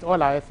can get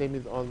all our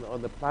SMEs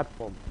on the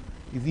platform,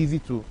 it's easy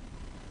to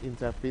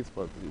interface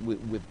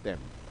with them.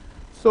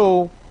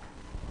 So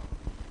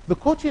the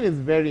coaching is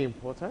very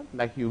important,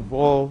 like you've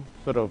all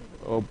sort of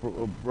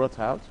brought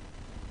out.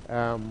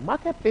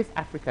 Marketplace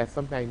Africa is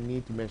something I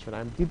need to mention.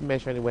 I did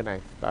mention it when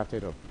I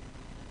started up.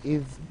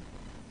 Is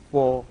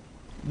for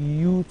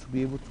you to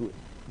be able to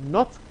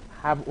not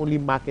have only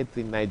markets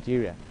in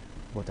Nigeria,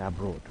 but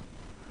abroad.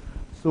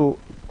 So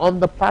on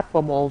the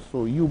platform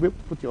also, you'll be able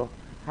to put your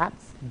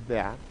hats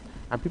there,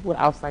 and people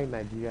outside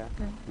Nigeria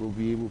will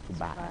be able to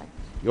buy.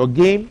 Your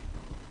game,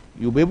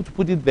 you'll be able to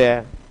put it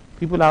there.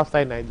 People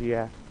outside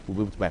Nigeria will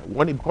be able to buy.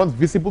 One, it becomes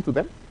visible to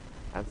them,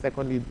 and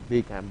secondly,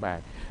 they can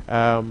buy.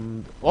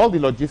 All the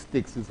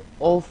logistics is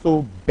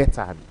also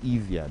better and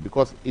easier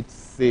because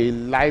it's a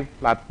live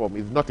platform.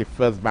 It's not a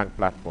FirstBank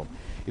platform.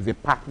 It's a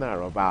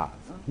partner of ours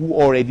who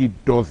already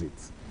does it.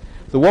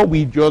 So what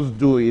we just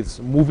do is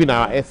moving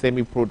our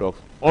SME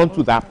products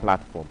onto that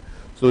platform.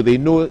 So they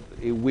know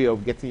a way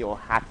of getting your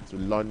hat to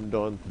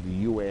London, to the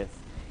US,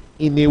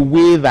 in a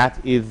way that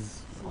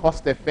is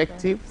cost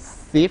effective,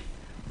 safe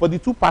for the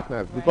two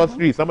partners. Right. Because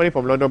really, somebody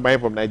from London buying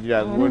from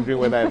Nigeria is wondering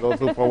whether it's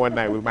also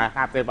 419, will my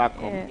heart ever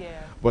come?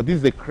 Yeah. But this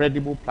is a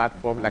credible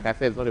platform. Like I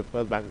said, it's not the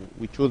first bank.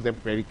 We chose them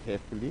very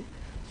carefully.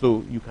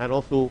 So you can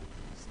also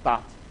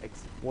start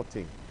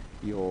exporting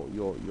your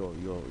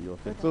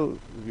thing. So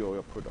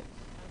your products.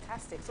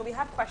 Fantastic. So we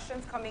have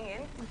questions coming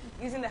in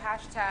using the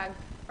hashtag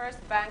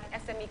FirstBank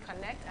SME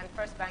Connect and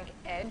FirstBank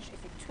Edge.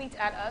 If you tweet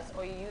at us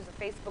or you use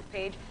the Facebook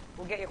page,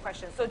 we'll get your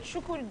questions. So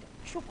Chuku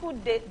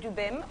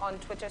Dubim on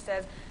Twitter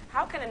says,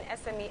 how can an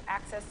SME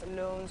access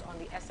loans on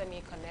the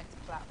SME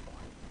Connect platform?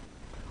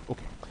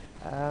 Okay.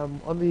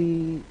 On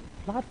the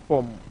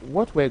platform,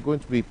 what we're going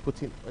to be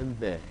putting in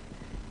there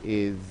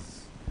is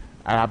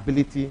our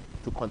ability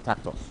to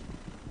contact us.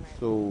 Right.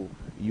 So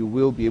you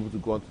will be able to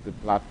go onto the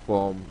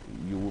platform,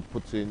 you will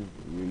put in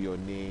your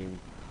name,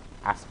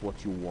 ask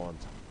what you want.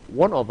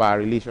 One of our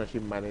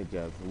relationship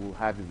managers will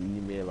have his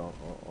email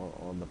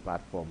on the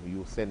platform.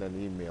 You send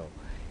an email.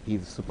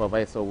 His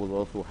supervisor will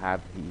also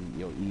have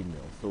your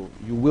email. So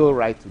you will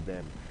write to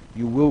them.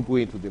 You will go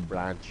into the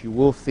branch. You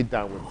will sit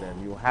down with them.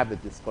 You'll have a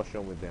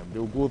discussion with them.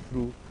 They'll go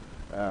through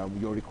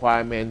your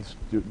requirements.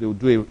 They'll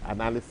do an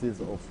analysis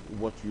of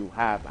what you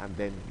have, and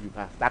then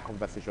that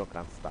conversation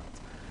can start.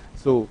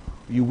 So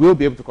you will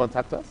be able to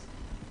contact us.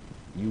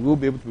 You will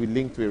be able to be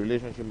linked to a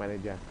relationship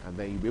manager, and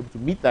then you'll be able to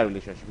meet that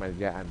relationship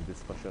manager, and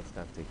discussions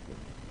can take place.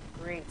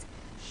 Great.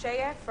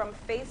 Shaya from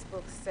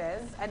Facebook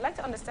says, I'd like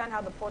to understand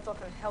how the portal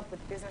can help with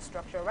business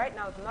structure. Right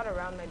now, it's not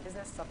around, my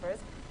business suffers.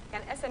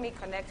 Can SME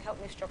Connect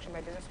help me structure my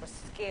business for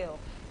scale?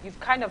 You've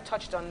kind of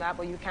touched on that,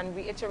 but you can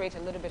reiterate a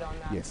little bit on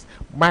that. Yes.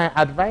 My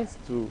advice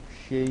to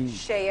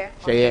Shaya on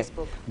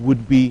Facebook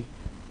would be,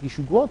 you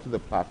should go onto the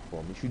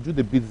platform. You should do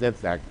the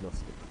business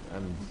diagnostic.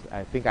 And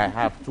I think I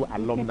have two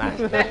alumni.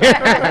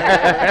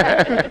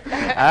 I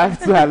have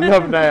two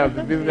alumni of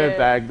the business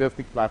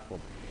diagnostic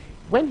platform.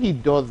 When he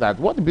does that,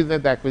 what the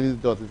business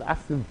diagnostic does is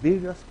ask him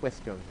various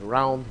questions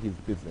around his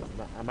business.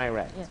 Am I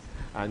right? Yes.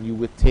 And you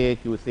will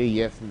say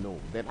yes, no.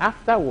 Then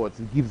afterwards,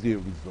 it gives you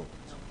a result.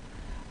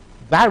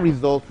 That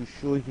result will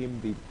show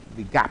him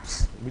the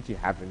gaps which he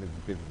has in his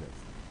business.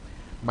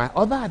 My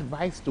other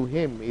advice to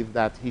him is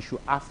that he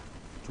should ask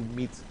to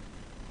meet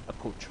a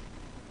coach,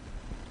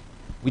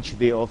 which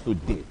they also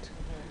did.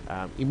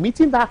 In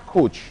meeting that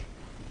coach,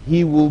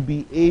 he will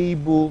be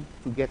able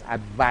to get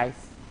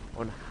advice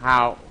on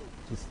how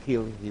to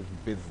scale his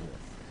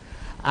business.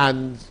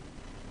 And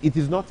it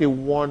is not a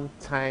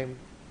one-time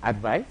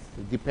advice,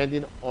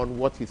 depending on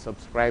what he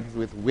subscribes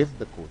with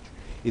the coach.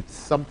 It's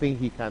something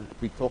he can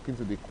be talking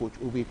to the coach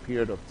over a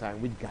period of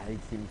time, which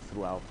guides him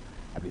throughout,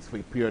 at least for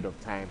a period of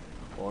time,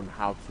 on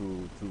how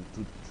to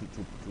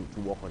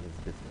work on his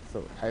business.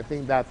 So I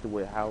think that's the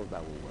way how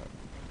that will work.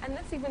 And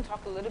let's even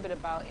talk a little bit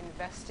about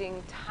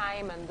investing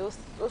time and those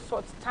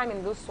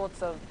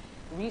sorts of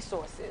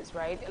resources,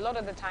 right? A lot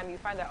of the time you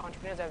find that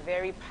entrepreneurs are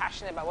very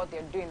passionate about what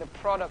they're doing, the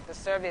product, the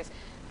service,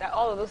 that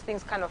all of those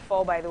things kind of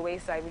fall by the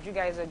wayside. Would you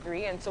guys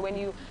agree? And so when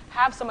you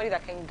have somebody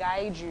that can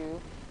guide you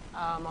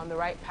on the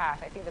right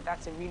path, I think that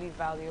that's a really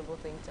valuable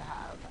thing to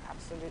have,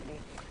 absolutely.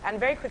 And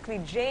very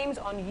quickly, James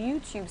on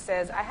YouTube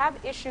says, I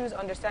have issues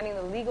understanding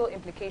the legal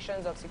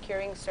implications of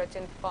securing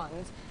certain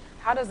funds.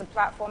 How does the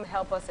platform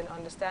help us in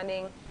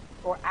understanding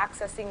or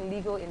accessing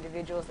legal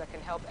individuals that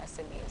can help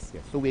SMEs?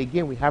 Yes. So we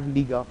have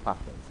legal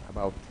partners,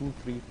 about 2,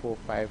 3, 4,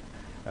 5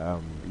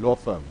 law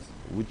firms,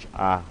 which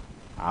are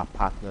our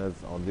partners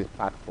on this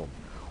platform.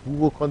 We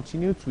will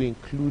continue to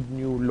include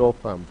new law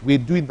firms. We're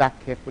doing that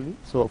carefully,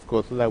 so of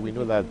course, so that we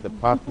know that the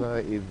partner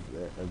is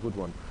a good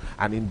one.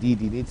 And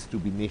indeed, it needs to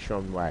be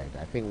nationwide.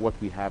 I think what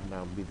we have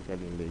now,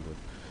 basically in Lagos.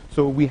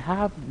 So we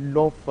have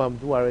law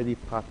firms who are already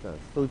partners.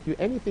 So if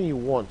anything you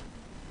want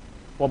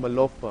from a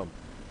law firm,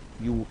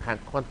 you can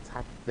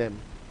contact them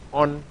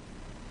on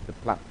the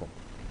platform.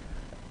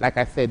 Like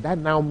I said, that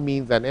now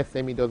means an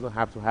SME doesn't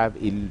have to have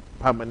a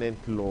permanent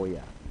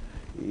lawyer.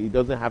 It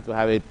doesn't have to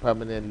have a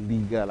permanent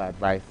legal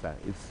advisor.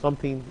 It's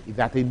something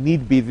that a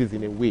need basis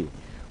in a way,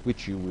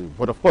 which you will.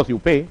 But of course, you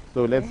pay.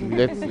 So let's.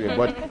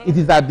 But it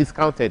is that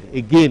discounted.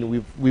 Again,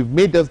 we've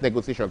made those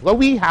negotiations. Well,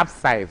 we have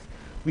size.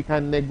 We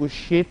can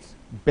negotiate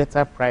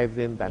better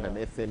pricing than an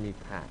SME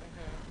can.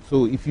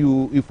 So if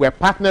we're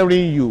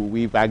partnering you,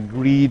 we've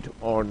agreed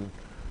on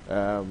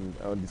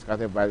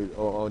discounted value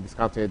or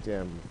discounted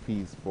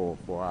fees for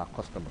our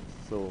customers.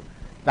 So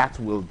that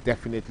will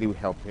definitely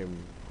help him.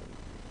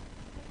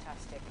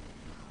 Fantastic.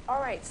 All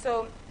right.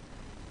 So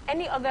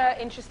any other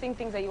interesting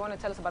things that you want to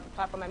tell us about the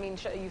platform? I mean,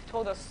 you've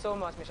told us so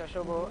much, Mr.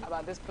 Shogo,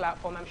 about this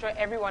platform. I'm sure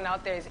everyone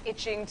out there is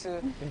itching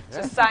to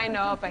sign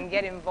up and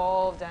get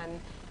involved. And,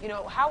 you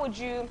know, how would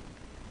you...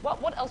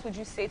 What else would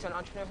you say to an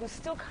entrepreneur who's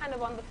still kind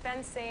of on the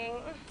fence saying,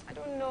 I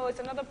don't know, it's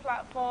another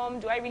platform,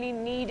 do I really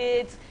need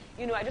it?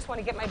 You know, I just want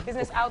to get my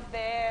business out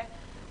there.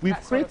 We've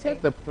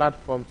created the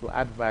platform to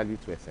add value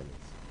to SMEs.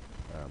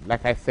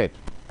 Like I said,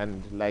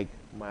 and like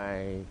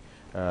my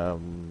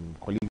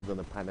colleagues on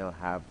the panel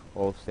have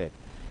all said,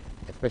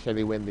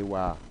 especially when they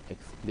were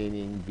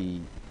explaining the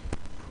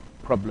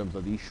problems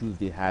or the issues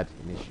they had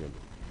initially.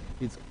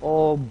 It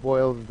all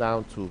boils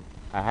down to,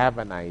 I have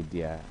an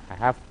idea, I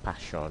have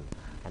passion,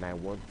 and I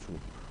want to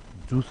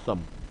do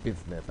some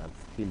business and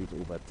scale it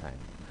over time.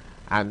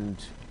 And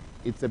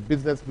it's a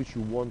business which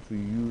you want to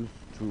use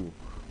to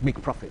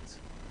make profits.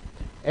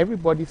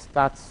 Everybody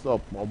starts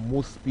up, or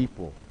most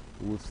people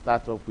will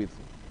start off with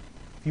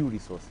few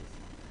resources,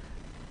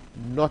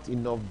 not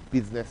enough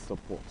business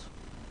support.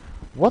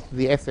 What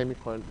the SME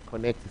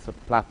Connect is a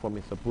platform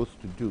is supposed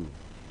to do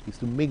is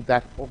to make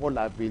that all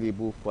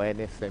available for an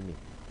SME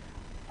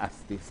as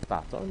they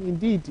start, or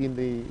indeed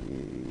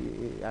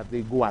as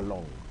they go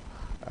along.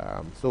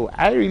 So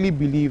I really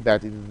believe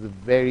that it is a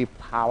very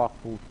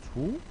powerful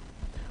tool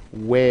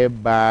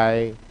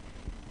whereby,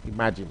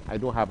 imagine, I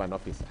don't have an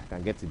office, I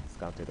can get a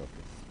discounted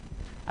office.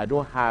 I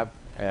don't have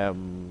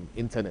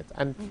internet.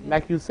 And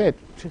like you said,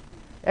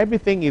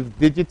 everything is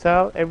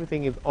digital,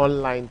 everything is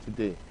online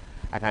today.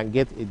 I can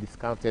get a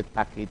discounted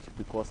package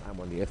because I'm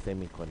on the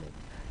SME Connect.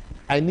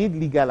 I need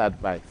legal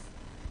advice.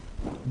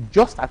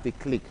 Just at a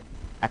click,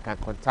 I can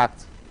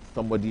contact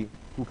somebody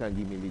who can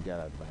give me legal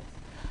advice.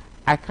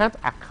 I can't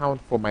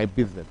account for my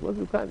business. Well,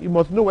 you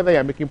must know whether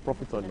you're making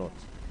profit or not.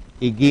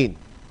 Again,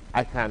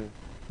 I can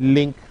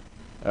link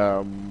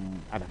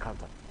an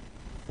accountant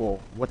for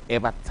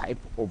whatever type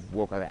of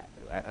work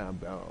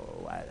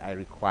I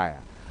require.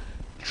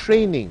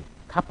 Training,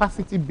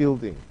 capacity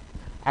building.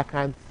 I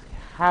can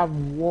have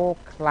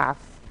world-class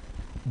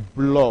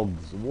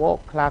blogs,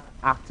 world-class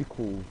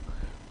articles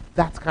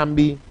that can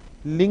be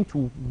linked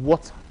to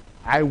what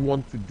I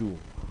want to do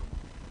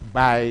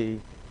by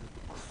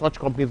such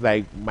companies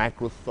like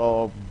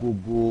Microsoft,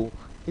 Google.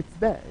 It's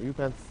there. You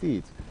can see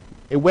it.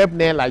 A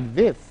webinar like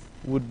this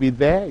would be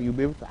there. You'll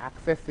be able to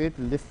access it,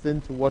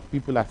 listen to what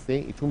people are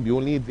saying. It won't be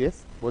only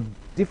this, but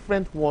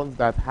different ones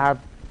that have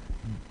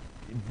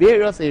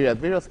various areas,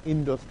 various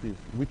industries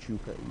which you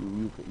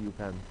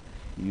can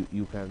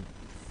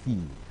see.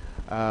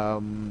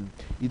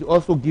 It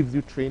also gives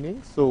you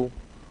training. So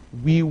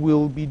we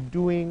will be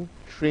doing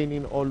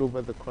training all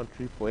over the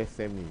country for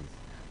SMEs.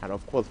 And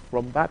of course,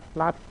 from that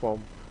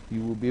platform,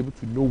 you will be able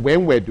to know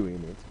when we're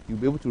doing it. You'll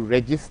be able to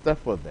register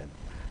for them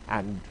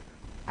and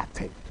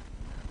attend.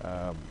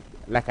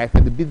 Like I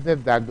said, the business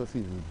diagnosis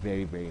is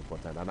very, very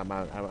important. And I'm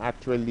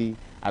actually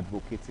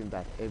advocating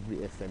that every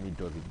SME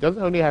does it. It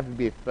doesn't only have to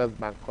be a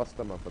FirstBank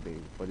customer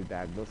for the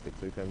diagnostic,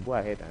 so you can go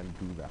ahead and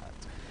do that.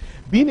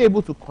 Being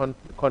able to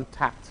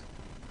contact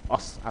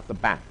us as a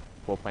bank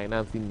for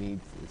financing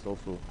needs is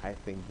also, I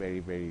think, very,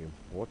 very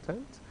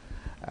important.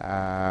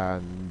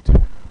 And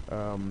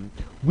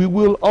we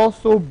will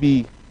also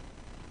be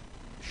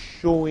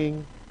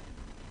showing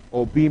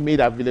or being made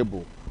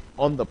available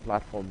on the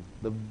platform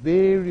the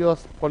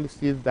various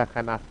policies that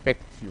can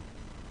affect you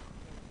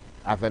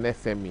as an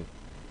SME.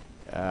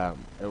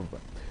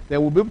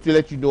 Then we'll be able to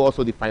let you know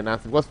also the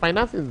financing, because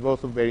financing is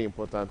also very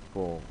important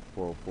for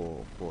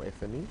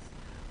SMEs.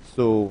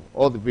 So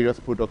all the various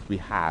products we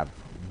have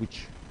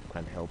which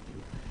can help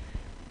you.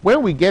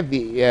 When we get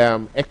the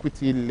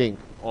equity link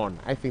on,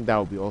 I think that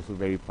will be also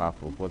very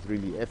powerful, because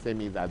really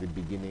SMEs at the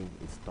beginning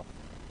is tough.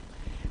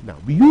 Now,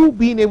 you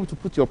being able to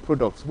put your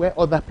products where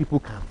other people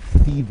can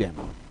see them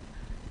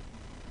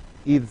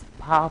is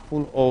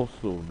powerful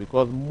also,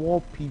 because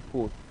more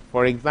people,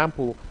 for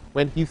example,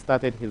 when he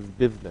started his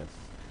business,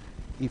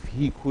 if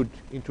he could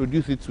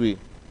introduce it to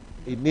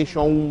a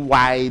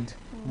nationwide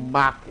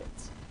market,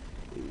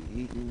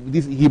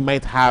 he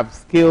might have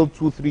scaled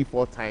 2, 3,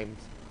 4 times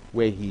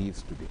where he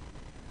is today.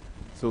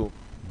 So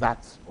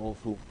that's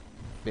also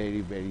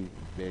very, very,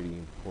 very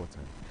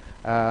important.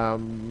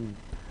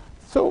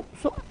 So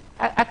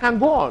I can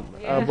go on,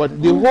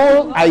 but the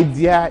whole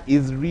idea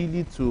is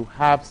really to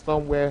have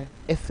somewhere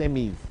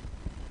SMEs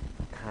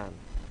can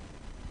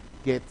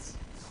get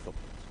support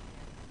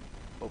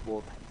of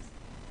all types.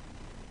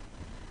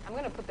 I'm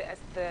going to put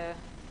the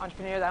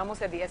entrepreneurs, I almost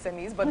said the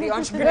SMEs, but the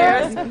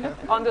entrepreneurs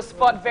on the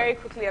spot very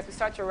quickly as we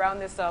start to round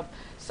this up.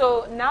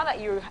 So now that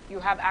you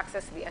have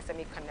access to the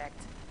SME Connect,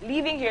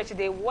 leaving here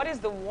today, what is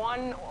the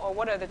one or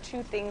what are the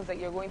 2 things that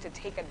you're going to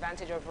take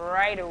advantage of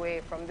right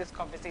away from this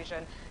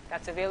conversation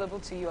that's available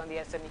to you on the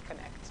SME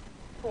Connect?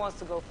 Who wants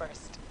to go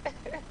first?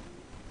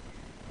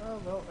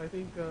 Well, I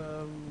think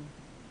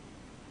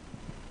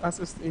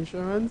access to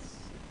insurance,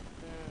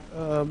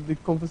 the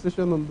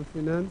conversation on the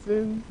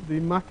financing, the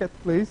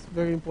marketplace,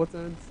 very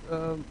important.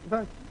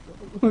 That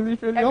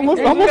literally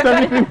almost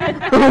everything.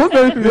 Almost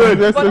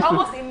everything. But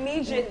almost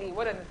immediately,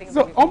 what are the things?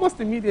 So almost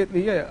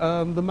immediately,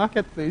 yeah. The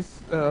marketplace,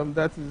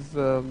 that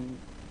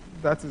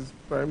is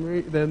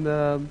primary. Then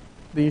the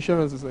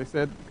insurance, as I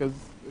said, because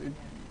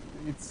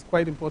it's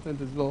quite important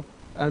as well.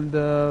 And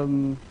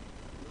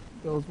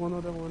there was one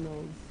other one I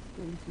was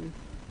going to.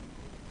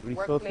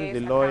 Resources, the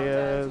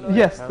lawyers.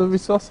 Yes, the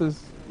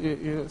resources.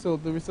 So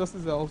the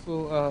resources are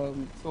also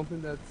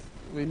something that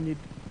we need,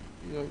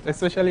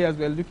 especially as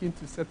we're looking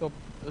to set up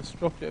a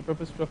structure, a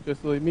proper structure.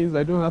 So it means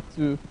I don't have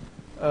to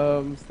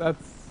start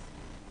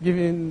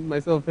giving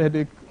myself a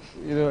headache.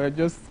 I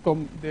just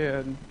come there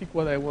and pick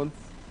what I want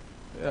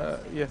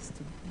yes,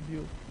 to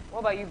build. What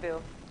about you,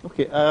 Bill?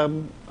 Okay, I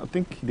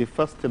think the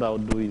first thing I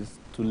would do is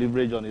to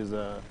leverage on is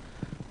the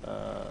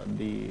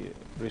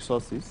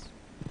resources,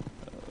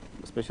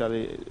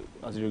 especially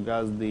as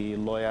regards the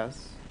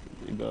lawyers,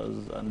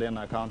 and then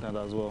accountants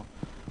as well.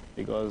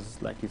 Because,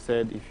 like you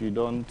said, if you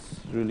don't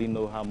really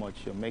know how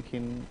much you're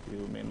making,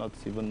 you may not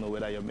even know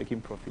whether you're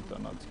making profit or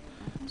not.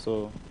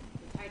 So,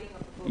 Tidying up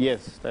the books.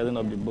 yes, tidying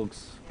up the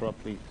books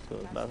properly.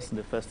 So that's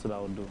the first thing I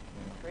would do.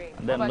 Great.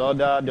 And then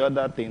the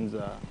other things,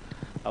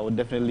 I would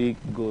definitely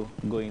go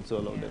into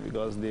all of them,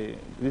 because this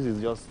is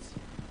just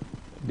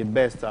the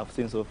best I've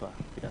seen so far.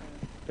 Yeah,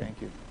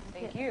 thank you.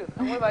 Thank you.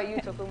 And what about you,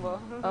 Tokumbo?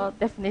 Oh,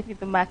 definitely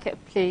the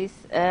marketplace,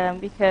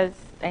 because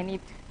I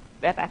need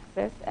better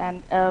access,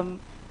 and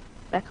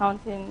the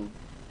accounting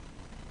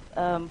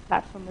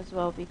platform as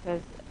well,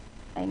 because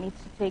I need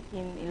to take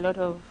in a lot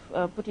of,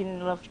 put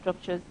in a lot of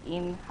structures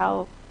in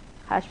how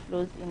cash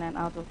flows in and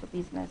out of the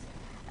business.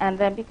 And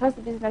then because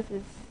the business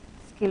is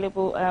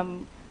scalable,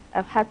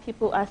 I've had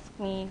people ask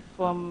me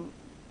from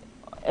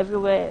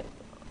everywhere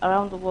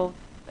around the world,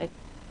 like,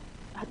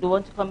 they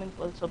want to come in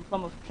for some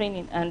form of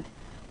training, and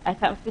I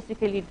can't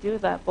physically do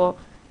that. But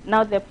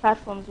now there are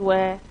platforms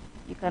where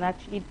you can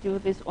actually do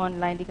this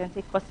online. You can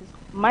take courses,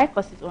 my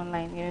courses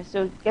online.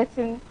 So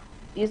using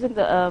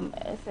the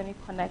SME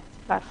Connect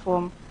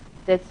platform,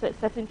 there's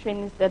certain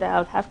trainings that I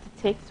would have to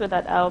take so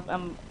that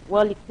I'm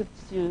well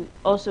equipped to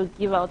also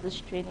give out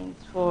these trainings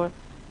for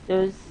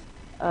those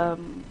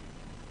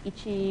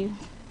itchy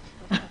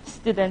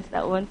students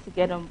that want to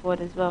get on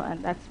board as well,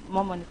 and that's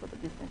more money for the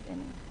business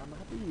anyway. I'm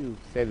happy you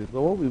said it,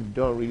 but what we've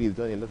done really is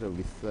done a lot of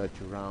research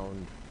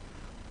around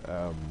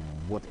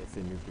what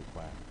SMEs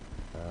require.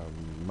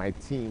 My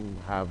team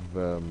have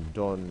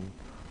done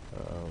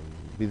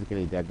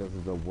basically a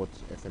diagnosis of what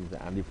SMEs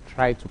are, and they've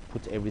tried to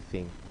put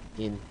everything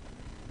in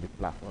the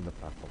on the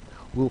platform.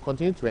 We'll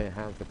continue to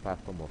enhance the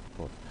platform, of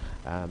course.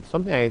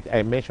 Something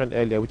I mentioned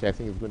earlier, which I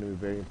think is going to be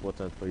very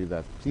important for you,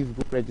 that please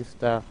go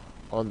register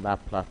on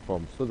that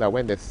platform, so that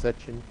when they're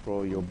searching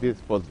for your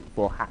business,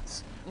 for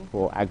hats,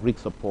 for agri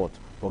support,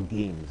 for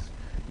games,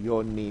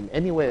 your name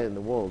anywhere in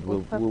the world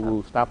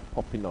will start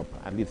popping up.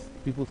 At least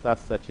people start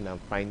searching and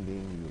finding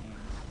you.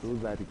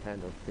 Those are the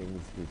kind of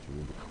things which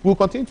we'll do. We'll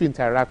continue to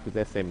interact with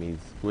SMEs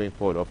going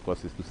forward, of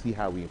course, is to see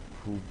how we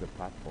improve the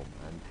platform.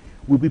 And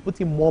we'll be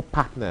putting more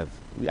partners.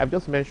 I've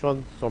just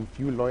mentioned some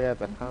few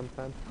lawyers,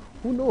 accountants.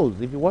 Who knows?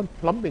 If you want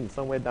plumbing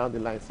somewhere down the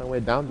line,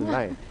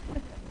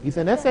 he's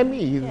an SME,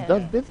 he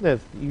does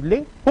business. You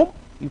link, boom,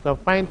 you can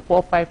find 4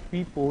 or 5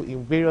 people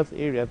in various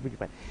areas.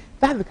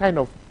 That's the kind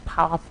of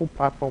powerful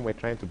platform we're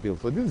trying to build.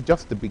 So this is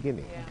just the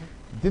beginning. Yeah.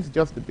 This is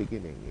just the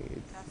beginning.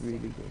 It's really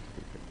good.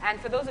 And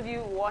for those of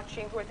you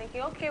watching who are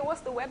thinking, okay,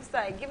 what's the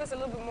website? Give us a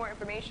little bit more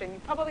information. You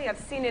probably have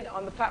seen it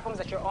on the platforms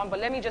that you're on, but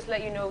let me just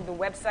let you know the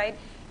website.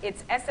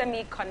 It's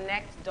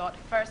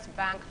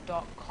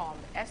smeconnect.firstbank.com.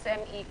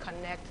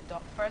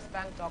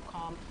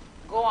 smeconnect.firstbank.com.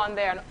 Go on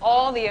there, and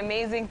all the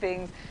amazing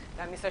things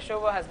that Mr.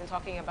 Shovo has been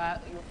talking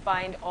about, you'll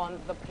find on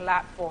the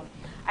platform.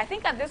 I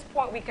think at this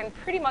point we can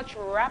pretty much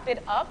wrap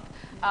it up.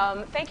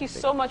 Thank you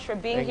so much for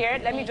being here.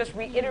 Let me just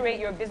reiterate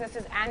your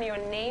businesses and your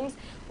names.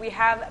 We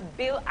have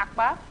Bill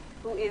Akpa,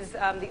 who is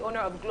the owner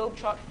of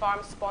Globetrot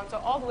Farm Sponsor,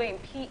 all the way in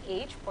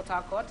PH, Port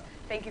Harcourt.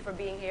 Thank you for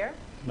being here.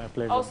 My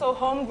pleasure. Also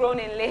homegrown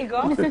in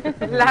Lagos,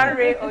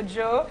 Larry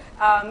Ojo,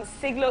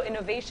 Siglo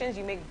Innovations,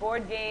 you make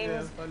board games.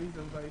 Yes, Values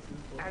and Vices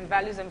board And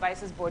Values and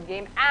Vices board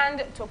game.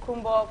 And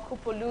Tokumbo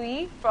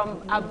Kupolui from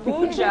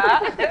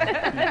Abuja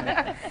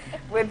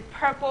with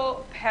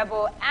Purple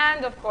Pebble.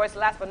 And of course,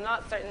 last but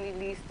not certainly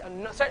least,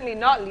 certainly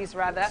not least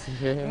rather,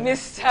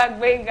 Mr.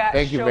 Gwenga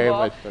Thank you very Shobo,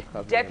 much for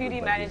coming, Deputy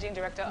everybody. Managing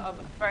Director of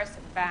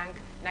FirstBank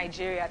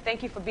Nigeria.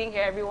 Thank you for being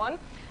here, everyone.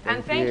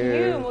 And thank you.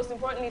 you, most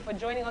importantly, for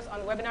joining us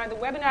on the webinar. The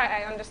webinar,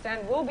 I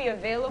understand, will be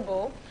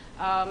available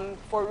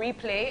for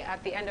replay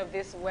at the end of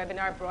this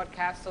webinar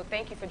broadcast. So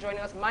thank you for joining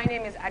us. My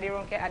name is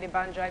Adironke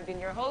Adebanjo. I've been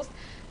your host.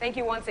 Thank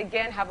you once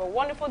again. Have a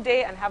wonderful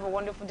day, and have a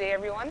wonderful day,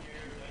 everyone.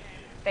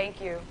 Thank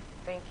you.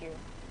 Thank you.